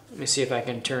 Let me see if I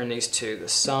can turn these to the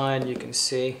side. You can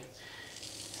see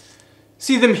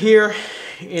them here,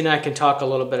 and I can talk a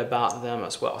little bit about them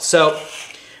as well. So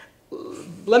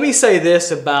let me say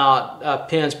this about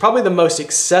pens. Probably the most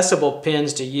accessible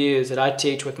pens to use that I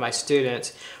teach with my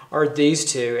students are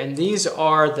these two, and these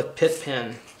are the Pitt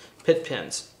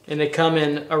pens, and they come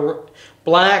in a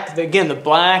black. Again, the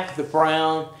black, the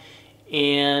brown,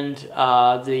 and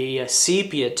the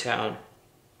sepia tone.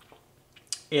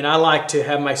 And I like to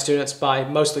have my students buy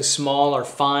mostly small or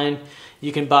fine.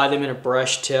 You can buy them in a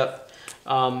brush tip,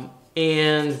 and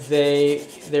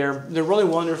they're really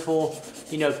wonderful.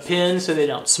 You know, pens so they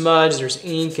don't smudge. There's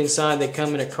ink inside. They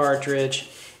come in a cartridge,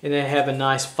 and they have a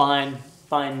nice fine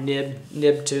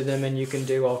nib to them, and you can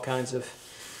do all kinds of,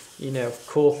 you know,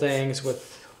 cool things with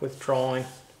drawing.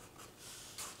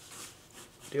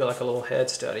 Do like a little head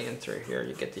study in through here.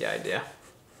 You get the idea.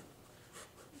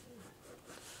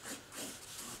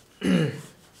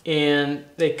 And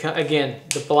they again,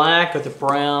 the black or the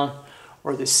brown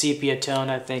or the sepia tone,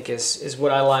 I think is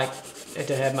what I like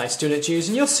to have my students use.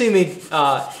 And you'll see me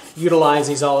utilize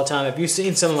these all the time. If you've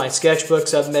seen some of my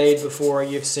sketchbooks I've made before,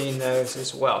 you've seen those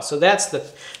as well. So that's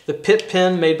the Pitt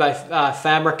pen made by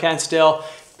Faber-Castell,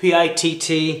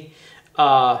 P-I-T-T,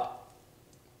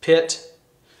 Pitt.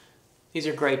 These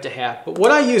are great to have. But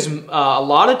what I use a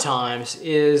lot of times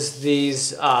is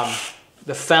these,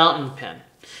 the fountain pen.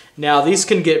 Now these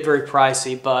can get very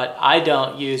pricey, but I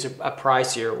don't use a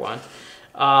pricier one.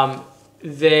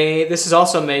 This is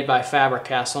also made by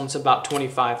Faber-Castell, and it's about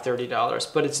 $25,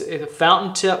 $30, but it's a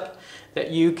fountain tip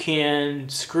that you can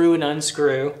screw and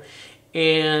unscrew,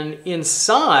 and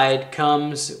inside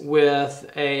comes with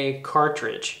a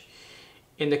cartridge.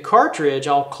 In the cartridge,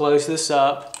 I'll close this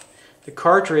up. The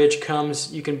cartridge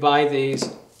comes, you can buy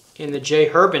these in the J.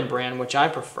 Herbin brand, which I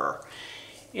prefer.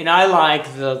 And I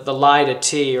like the light of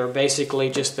tea, or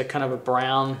basically just the kind of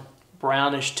a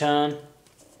brownish tone.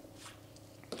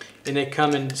 And they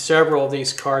come in several of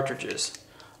these cartridges,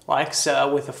 like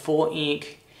so, with a full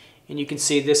ink. And you can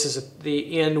see this is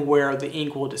the end where the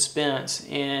ink will dispense.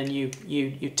 And you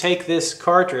take this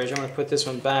cartridge, I'm going to put this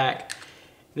one back.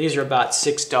 These are about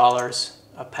 $6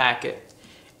 a packet.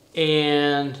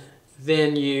 And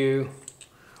then you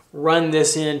run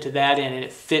this into that end,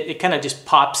 and it kind of just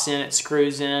pops in, it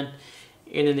screws in,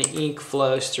 and then the ink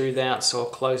flows through that, so I'll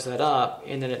close that up,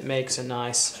 and then it makes a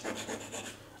nice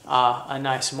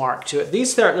mark to it.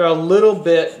 These they're a little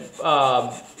bit,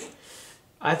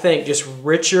 I think, just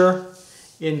richer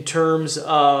in terms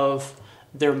of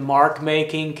their mark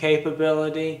making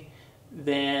capability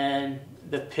than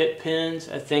the Pitt pens.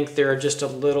 I think they're just a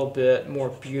little bit more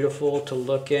beautiful to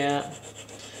look at.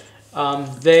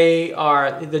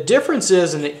 The difference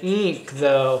is in the ink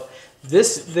though,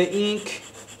 the ink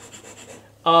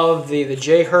of the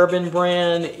J. Herbin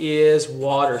brand is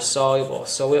water soluble,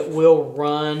 so it will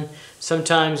run.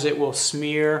 Sometimes it will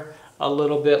smear a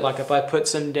little bit, like if I put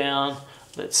some down,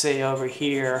 let's say over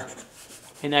here,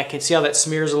 and I can see how that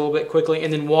smears a little bit quickly,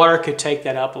 and then water could take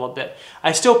that up a little bit.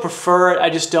 I still prefer it, I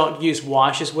just don't use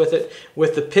washes with it.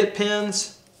 With the Pitt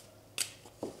pens,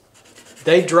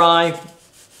 they dry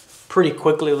pretty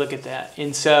quickly, look at that.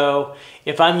 And so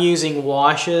if I'm using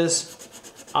washes,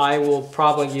 I will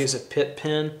probably use a Pitt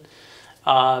pen.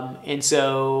 And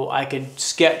so I can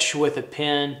sketch with a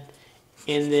pen,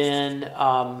 and then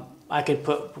I can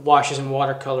put washes and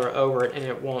watercolor over it, and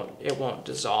it won't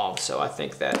dissolve. So I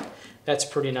think that's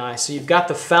pretty nice. So you've got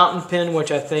the fountain pen,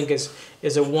 which I think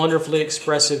is a wonderfully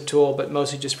expressive tool, but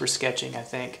mostly just for sketching, I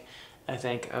think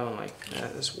only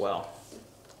as well.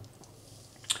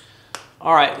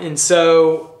 All right, and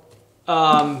so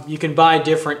you can buy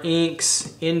different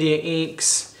inks, India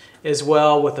inks as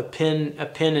well, with a pen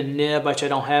and nib, which I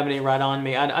don't have any right on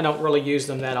me. I don't really use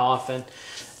them that often,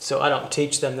 so I don't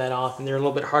teach them that often. They're a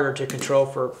little bit harder to control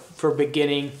for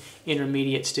beginning,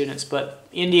 intermediate students. But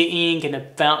India ink and a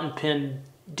fountain pen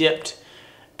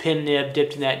nib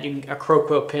dipped in that, a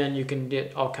Croco pen, you can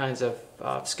get all kinds of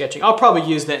sketching. I'll probably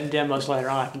use that in demos later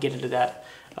on. I can get into that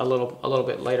a little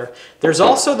bit later. There's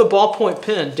also the ballpoint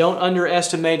pen. Don't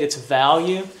underestimate its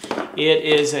value. It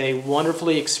is a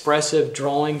wonderfully expressive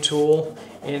drawing tool,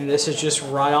 and this is just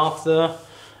right off our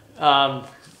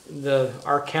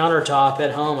countertop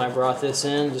at home. I brought this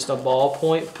in, just a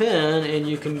ballpoint pen, and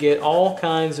you can get all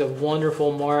kinds of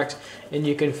wonderful marks, and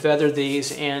you can feather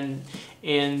these, and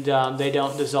they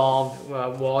don't dissolve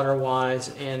water-wise,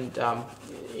 and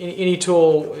any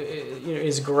tool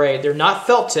is great. They're not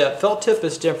felt tip. Felt tip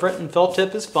is different, and felt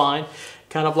tip is fine,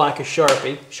 kind of like a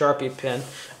Sharpie pen.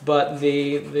 But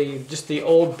just the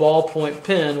old ballpoint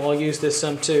pen, we'll use this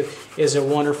some too, is a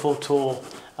wonderful tool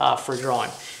for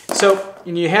drawing. So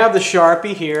you have the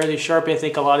Sharpie here. The Sharpie I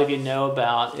think a lot of you know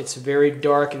about. It's very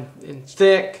dark and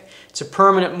thick. It's a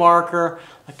permanent marker,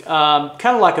 kind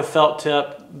of like a felt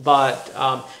tip, but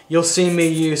you'll see me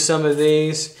use some of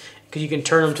these. You can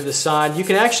turn them to the side. You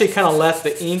can actually kind of let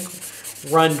the ink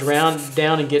run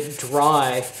down and get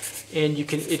dry, and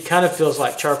it kind of feels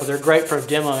like charcoal. They're great for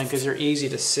demoing because they're easy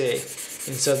to see.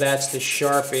 And so that's the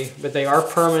Sharpie. But they are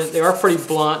permanent. They are pretty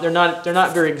blunt. They're not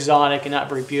very exotic and not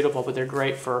very beautiful, but they're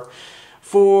great for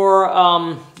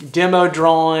demo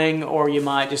drawing, or you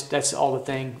might just, that's only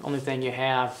thing you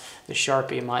have. The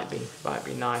Sharpie might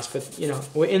be nice, but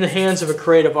in the hands of a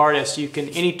creative artist,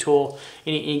 any tool,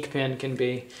 any ink pen can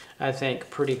be, I think,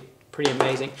 pretty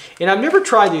amazing. And I've never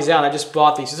tried these out. I just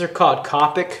bought these. These are called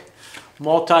Copic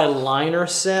multi-liner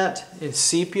set in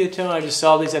sepia tone. I just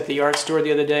saw these at the art store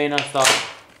the other day, and I thought,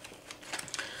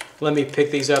 let me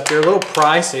pick these up. They're a little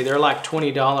pricey. They're like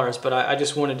 $20, but I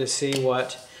just wanted to see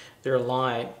what they're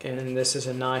like. And this is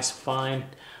a nice fine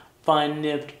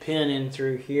nibbed pin in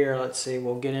through here. Let's see,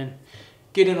 we'll get in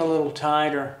a little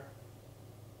tighter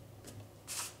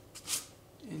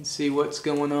and see what's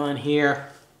going on here.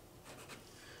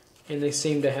 And they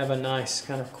seem to have a nice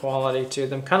kind of quality to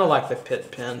them, kind of like the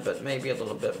Pitt pen, but maybe a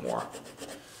little bit more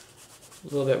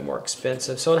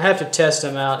expensive. So I'd have to test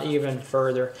them out even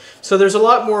further. So there's a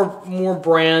lot more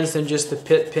brands than just the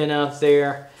Pitt pen out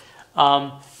there.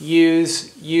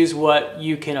 Use what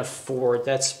you can afford.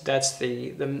 That's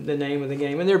the name of the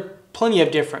game. And there are plenty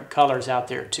of different colors out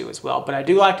there too as well. But I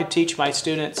do like to teach my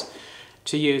students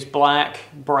to use black,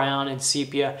 brown, and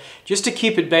sepia, just to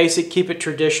keep it basic, keep it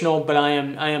traditional. But I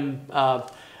am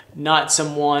not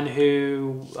someone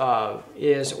who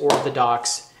is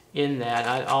orthodox in that.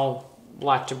 I'll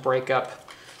like to break up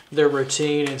their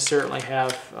routine and certainly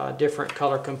have different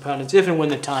color components if and when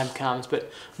the time comes.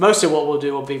 But most of what we'll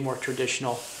do will be more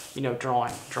traditional,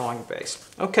 drawing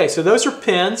based. Okay, so those are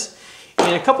pens.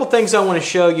 And a couple things I want to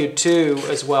show you too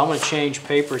as well. I'm going to change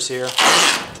papers here.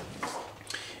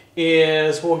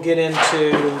 We'll get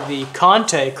into the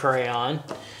Conte crayon,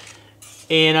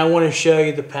 and I want to show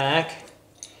you the pack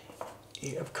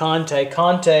of Conte.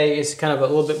 Conte is kind of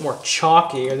a little bit more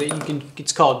chalky, or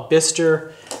it's called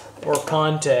Bister or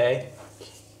Conte,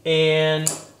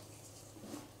 and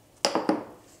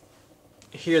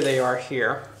here they are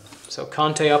here. So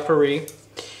Conte a Paris.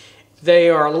 They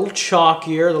are a little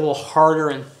chalkier, a little harder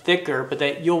and thicker,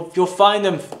 but you'll find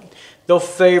them, they'll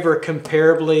favor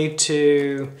comparably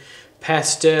to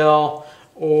pastel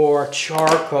or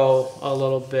charcoal a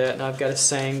little bit. And I've got a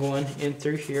sanguine in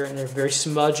through here, and they're very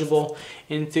smudgeable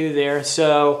in through there.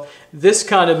 So this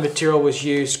kind of material was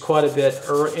used quite a bit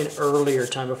in earlier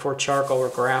time, before charcoal or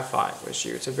graphite was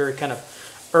used. A very kind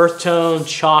of earth tone,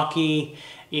 chalky,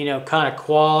 you know, kind of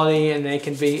quality, and they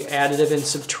can be additive and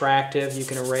subtractive. You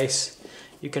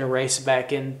can erase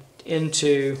back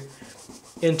into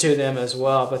them as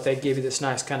well, but they give you this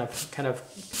nice kind of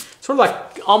sort of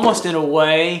like, almost in a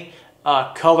way,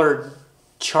 colored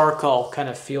charcoal kind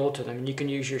of feel to them. And you can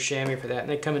use your chamois for that. And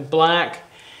they come in black,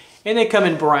 and they come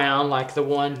in brown, like the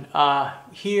one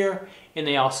here, and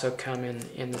they also come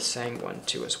in the sanguine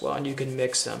too as well. And you can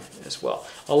mix them as well.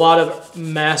 A lot of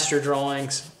master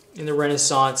drawings in the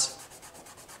Renaissance,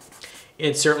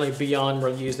 and certainly beyond,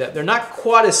 will use that. They're not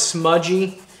quite as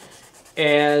smudgy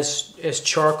as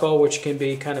charcoal, which can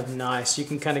be kind of nice. You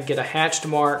can kind of get a hatched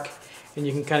mark, and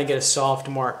you can kind of get a soft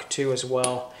mark too as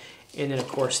well. And then of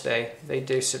course they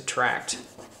do subtract.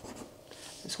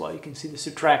 That's why you can see the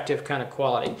subtractive kind of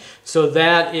quality. So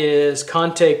that is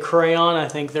Conte Crayon. I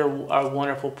think they're a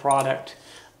wonderful product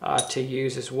to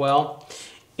use as well.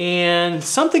 And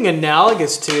something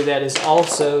analogous to that is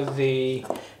also the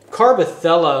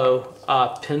Carbothello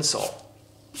pencil,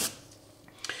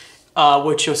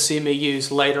 which you'll see me use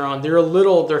later on.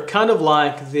 They're kind of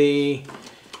like the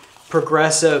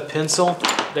Progresso pencil.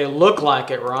 They look like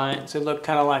it, right? So they look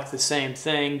kind of like the same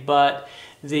thing, but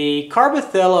the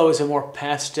Carbothello is a more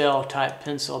pastel type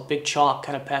pencil, big chalk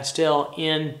kind of pastel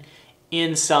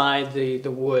inside the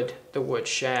wood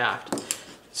shaft.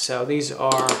 So these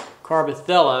are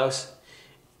Carbothellos,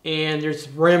 and there's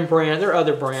Rembrandt. There are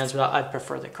other brands, but I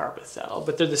prefer the Carbothello.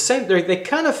 But they're the same. They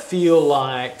kind of feel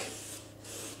like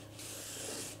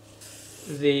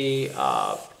the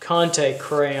Conte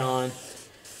Crayon,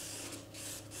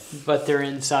 but they're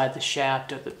inside the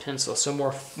shaft of the pencil, so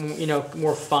more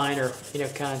finer,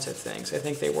 kinds of things. I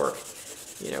think they work,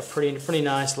 pretty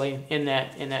nicely in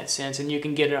that sense. And you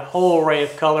can get a whole array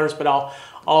of colors, but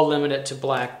I'll limit it to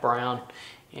black, brown,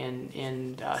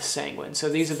 and sanguine. So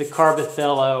these are the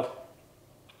Carbothello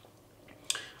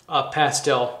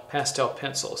pastel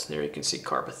pencils. There you can see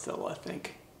Carbothello, I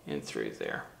think, in through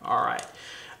there. All right.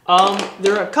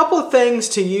 There are a couple of things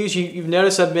to use. You've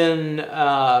noticed I've been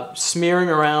smearing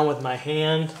around with my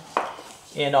hand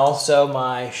and also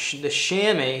the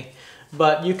chamois,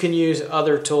 but you can use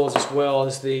other tools as well,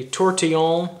 as the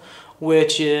tortillon,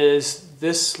 which is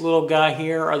this little guy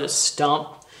here, or the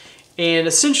stump. And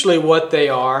essentially what they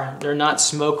are, they're not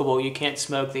smokable. You can't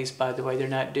smoke these, by the way. They're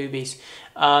not doobies.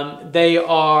 They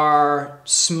are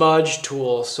smudge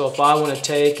tools. So if I want to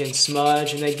take and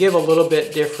smudge, and they give a little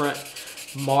bit different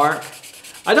mark.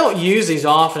 I don't use these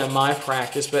often in my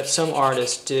practice, but some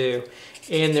artists do.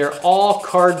 And they're all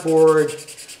cardboard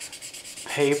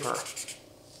paper.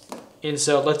 And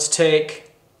so let's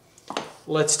take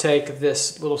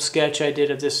this little sketch I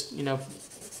did of this,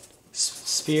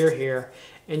 sphere here,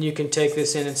 and you can take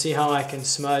this in and see how I can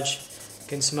smudge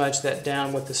that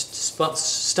down with the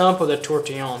stump of the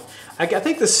tortillon. I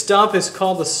think the stump is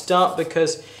called the stump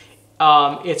because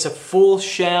it's a full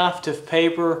shaft of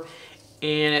paper,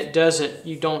 and it doesn't,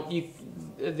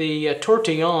 the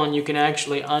tortillon you can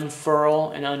actually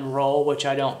unfurl and unroll, which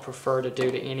I don't prefer to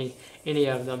do to any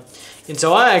of them. And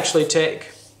so I actually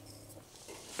take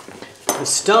the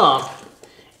stump,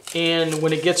 and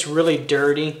when it gets really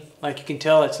dirty, like you can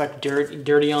tell it's like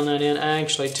dirty on that end, I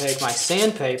actually take my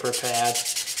sandpaper pad,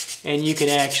 and you can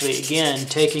actually, again,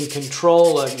 taking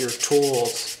control of your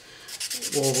tools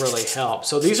will really help.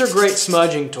 So these are great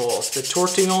smudging tools, the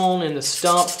tortillon and the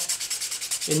stump.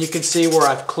 And you can see where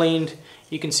I've cleaned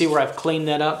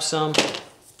that up some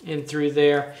in through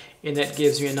there, and that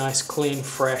gives you a nice clean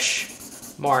fresh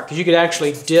mark. Because you could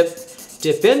actually dip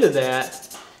into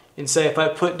that and say, if I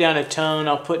put down a tone,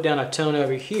 I'll put down a tone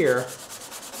over here,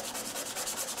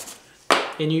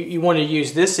 and you want to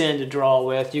use this end to draw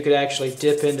with, you could actually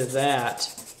dip into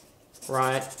that,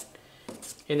 right,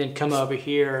 and then come over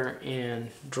here and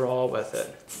draw with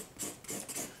it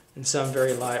in some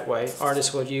very light way.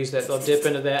 Artists will use that. They'll dip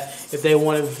into that if they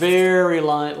want a very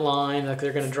light line, like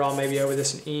they're going to draw maybe over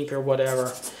this in ink or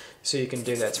whatever. So you can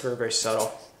do that. It's very, very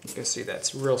subtle. You can see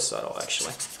that's real subtle,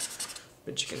 actually.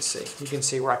 But you can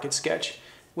see where I could sketch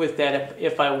with that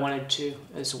if I wanted to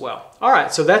as well. All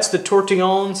right, so that's the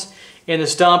tortillons and the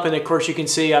stump. And of course, you can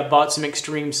see I bought some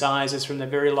extreme sizes, from the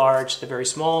very large to the very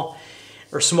small,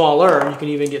 or smaller. You can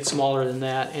even get smaller than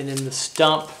that. And then the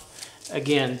stump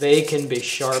again, they can be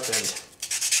sharpened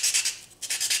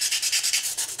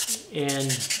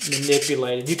and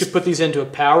manipulated. You could put these into a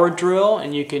power drill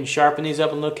and you can sharpen these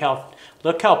up, and look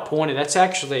how pointed. That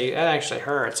actually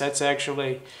hurts. That's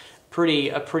actually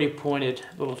a pretty pointed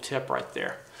little tip right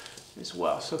there as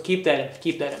well. So keep that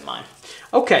in mind.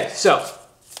 Okay, so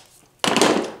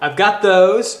I've got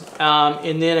those,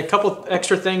 and then a couple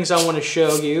extra things I want to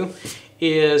show you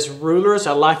is rulers.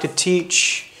 I like to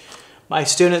teach my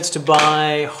students to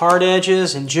buy hard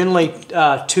edges, and generally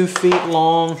 2 feet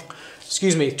long,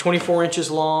 24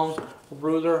 inches long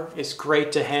ruler is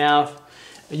great to have.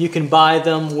 You can buy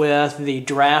them with the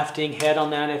drafting head on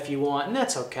that if you want, and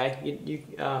that's okay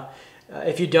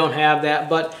if you don't have that.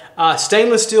 But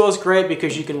stainless steel is great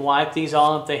because you can wipe these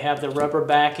on if they have the rubber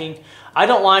backing. I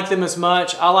don't like them as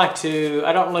much.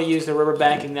 I don't really use the rubber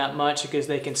backing that much because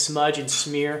they can smudge and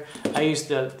smear. I use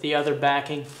the other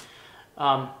backing,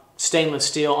 stainless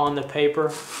steel, on the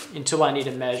paper until I need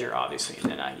to measure, obviously,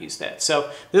 and then I use that.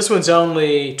 So this one's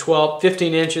only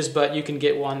 15 inches, but you can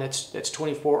get one that's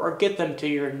 24, or get them to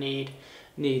your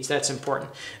needs. That's important.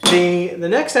 The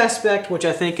next aspect, which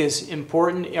I think is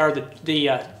important, are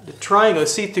the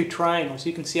triangles, see-through triangles.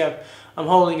 You can see I'm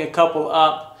holding a couple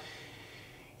up,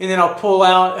 and then I'll pull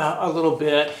out a little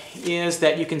bit, is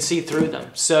that you can see through them.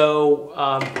 So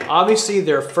obviously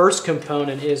their first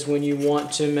component is when you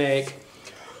want to make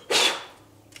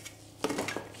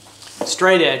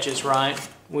straight edges, right?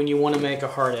 When you want to make a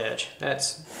hard edge.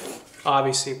 That's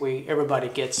obviously everybody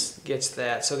gets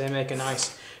that. So they make a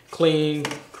nice clean,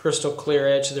 crystal clear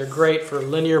edge. So they're great for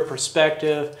linear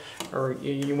perspective, or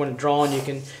you want to draw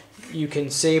and you can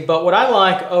see. But what I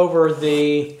like over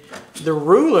the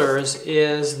rulers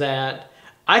is that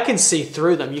I can see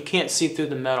through them. You can't see through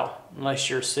the metal unless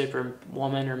you're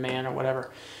Superwoman or man or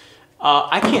whatever.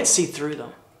 I can't see through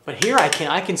them, but here I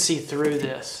can see through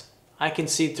this. I can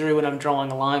see through when I'm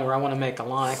drawing a line where I want to make a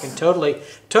line. I can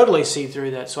totally see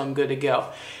through that, so I'm good to go.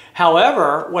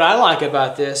 However, what I like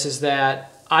about this is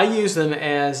that I use them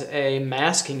as a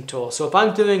masking tool. So if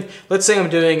I'm doing, let's say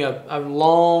I'm doing a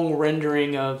long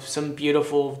rendering of some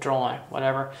beautiful drawing,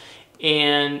 whatever,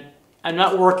 and I'm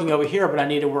not working over here, but I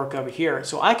need to work over here.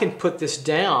 So I can put this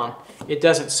down, it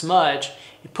doesn't smudge,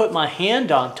 you put my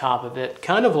hand on top of it,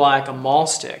 kind of like a maul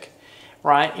stick,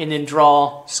 right? And then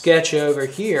sketch over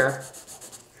here,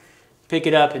 pick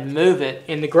it up and move it.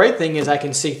 And the great thing is I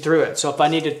can see through it. So if I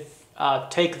need to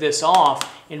take this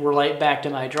off and relate back to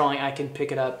my drawing, I can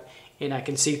pick it up and I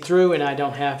can see through, and I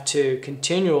don't have to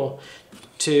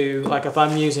like if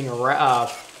I'm using a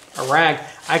rag,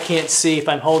 I can't see, if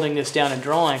I'm holding this down and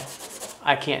drawing,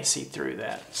 I can't see through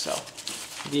that. So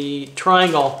the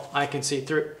triangle, I can see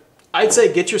through. I'd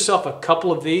say get yourself a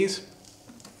couple of these.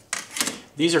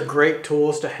 These are great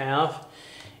tools to have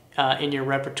in your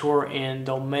repertoire, and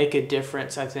they'll make a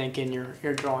difference, I think, in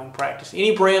your drawing practice.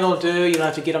 Any brand will do. You don't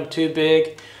have to get them too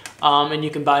big, and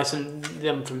you can buy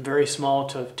them from very small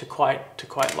to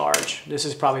quite large. This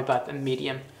is probably about a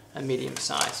medium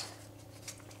size.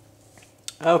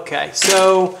 Okay,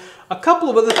 so a couple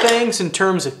of other things in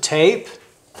terms of tape.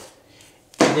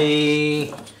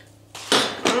 The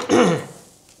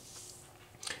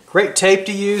great tape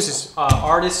to use is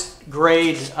artist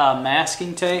grade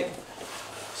masking tape.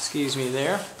 Excuse me,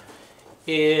 there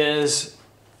is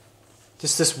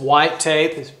just this white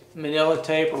tape, this manila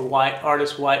tape or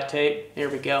artist white tape. There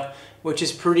we go, which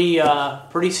is pretty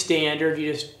standard.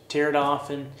 You just tear it off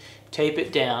and tape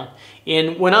it down.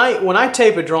 And when I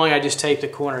tape a drawing, I just tape the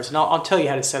corners, and I'll tell you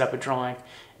how to set up a drawing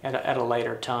at a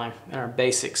later time in our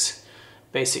basics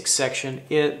section.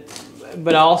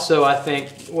 But also, I think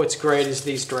what's great is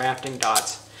these drafting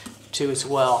dots too as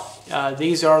well.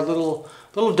 These are little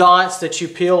dots that you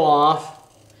peel off,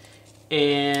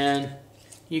 and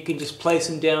you can just place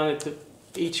them down at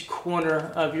each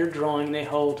corner of your drawing. They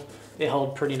hold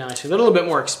pretty nicely. They're a little bit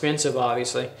more expensive,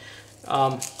 obviously,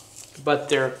 but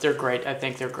they're great. I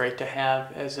think they're great to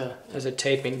have as a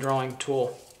taping drawing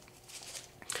tool.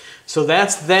 So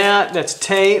that's that. That's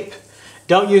tape.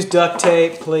 Don't use duct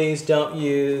tape, please. Don't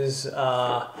use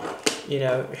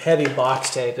heavy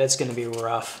box tape. That's going to be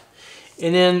rough.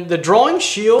 And then the drawing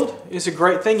shield is a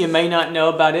great thing. You may not know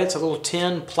about it. It's a little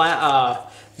tin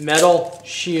metal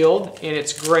shield, and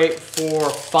it's great for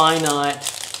finite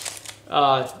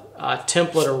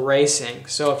template erasing.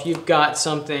 So if you've got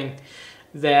something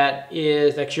that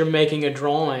is like you're making a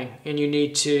drawing and you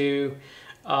need to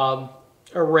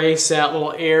erase out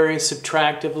little areas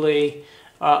subtractively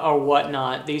or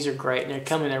whatnot, these are great. And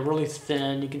they're really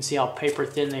thin. You can see how paper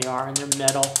thin they are, and they're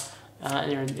metal.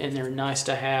 And they're nice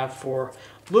to have for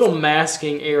little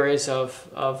masking areas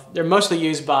they're mostly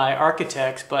used by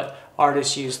architects, but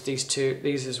artists use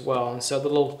these as well. And so the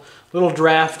little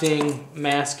drafting,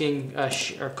 masking,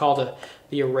 are called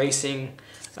the erasing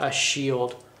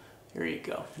shield. There you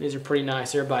go. These are pretty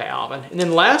nice. They're by Alvin. And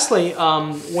then lastly,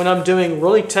 when I'm doing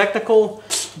really technical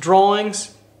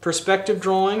drawings, perspective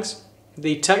drawings,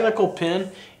 the technical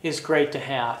pen is great to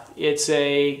have. It's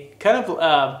a kind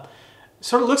of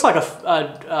sort of looks like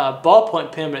a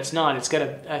ballpoint pen, but it's not. It's got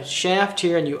a shaft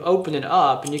here, and you open it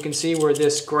up, and you can see where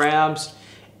this grabs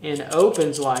and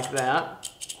opens like that.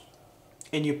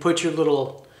 And you put your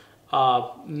little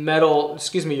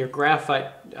your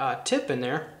graphite tip in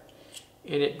there,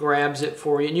 and it grabs it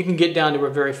for you. And you can get down to a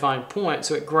very fine point.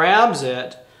 So it grabs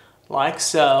it like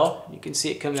so. You can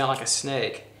see it coming out like a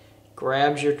snake.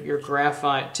 Grabs your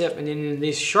graphite tip, and then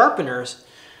these sharpeners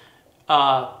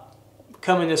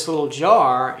come in this little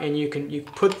jar, and you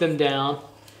put them down,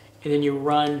 and then you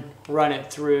run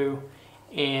it through,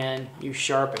 and you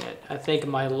sharpen it. I think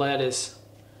my lead is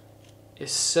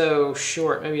so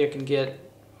short. Maybe I can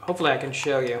hopefully I can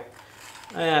show you.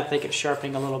 I think it's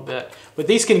sharpening a little bit, but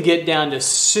these can get down to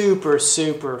super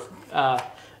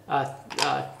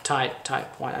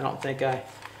tight point. I don't think I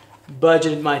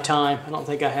budgeted my time. I don't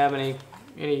think I have any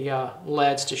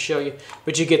leads to show you,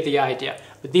 but you get the idea.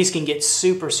 But these can get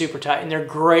super tight, and they're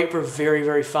great for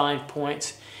very fine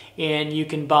points. And you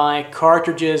can buy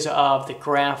cartridges of the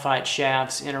graphite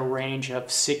shafts in a range of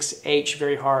 6H,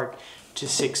 very hard, to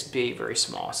 6B, very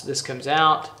small. So this comes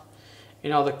out,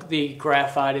 and all the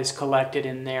graphite is collected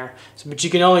in there. So, but you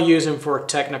can only use them for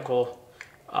technical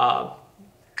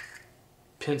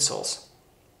pencils.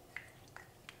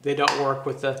 They don't work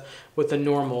with the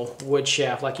normal wood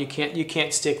shaft. Like you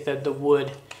can't stick the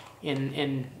wood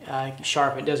in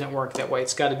sharpen. It doesn't work that way.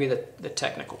 It's got to be the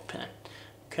technical pen.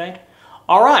 Okay.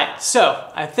 All right.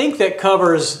 So I think that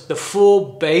covers the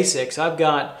full basics. I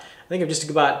think of just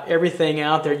about everything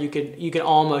out there you can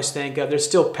almost think of. There's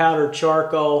still powdered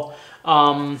charcoal.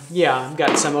 Yeah, I've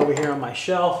got some over here on my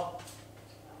shelf.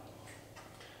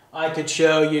 I could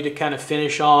show you to kind of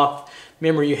finish off.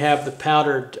 Remember, you have the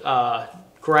powdered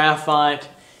graphite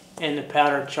and the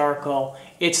powdered charcoal.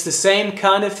 It's the same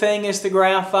kind of thing as the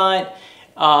graphite,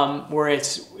 where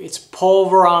it's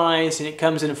pulverized and it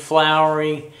comes in a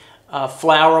flour-like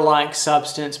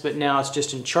substance, but now it's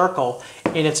just in charcoal,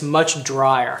 and it's much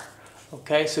drier.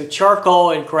 Okay, so charcoal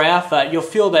and graphite, you'll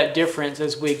feel that difference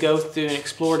as we go through and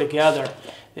explore together.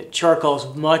 That charcoal is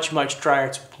much drier.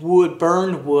 It's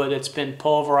burned wood that's been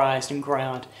pulverized and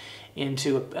ground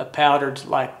into a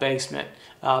powdered-like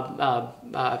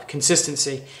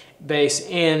consistency base,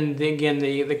 and again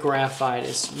the graphite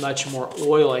is much more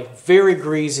oily, very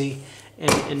greasy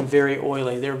and very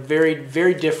oily. They're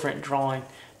very different drawing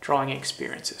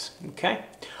experiences. Okay,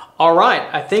 all right,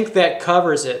 I think that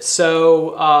covers it.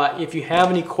 So if you have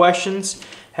any questions,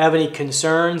 have any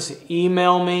concerns,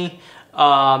 email me.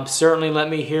 Certainly let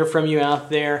me hear from you out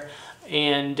there,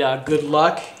 and good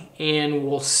luck, and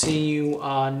we'll see you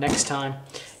next time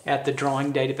at the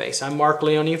Drawing Database. I'm Mark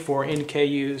Leone for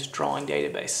NKU's Drawing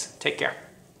Database. Take care.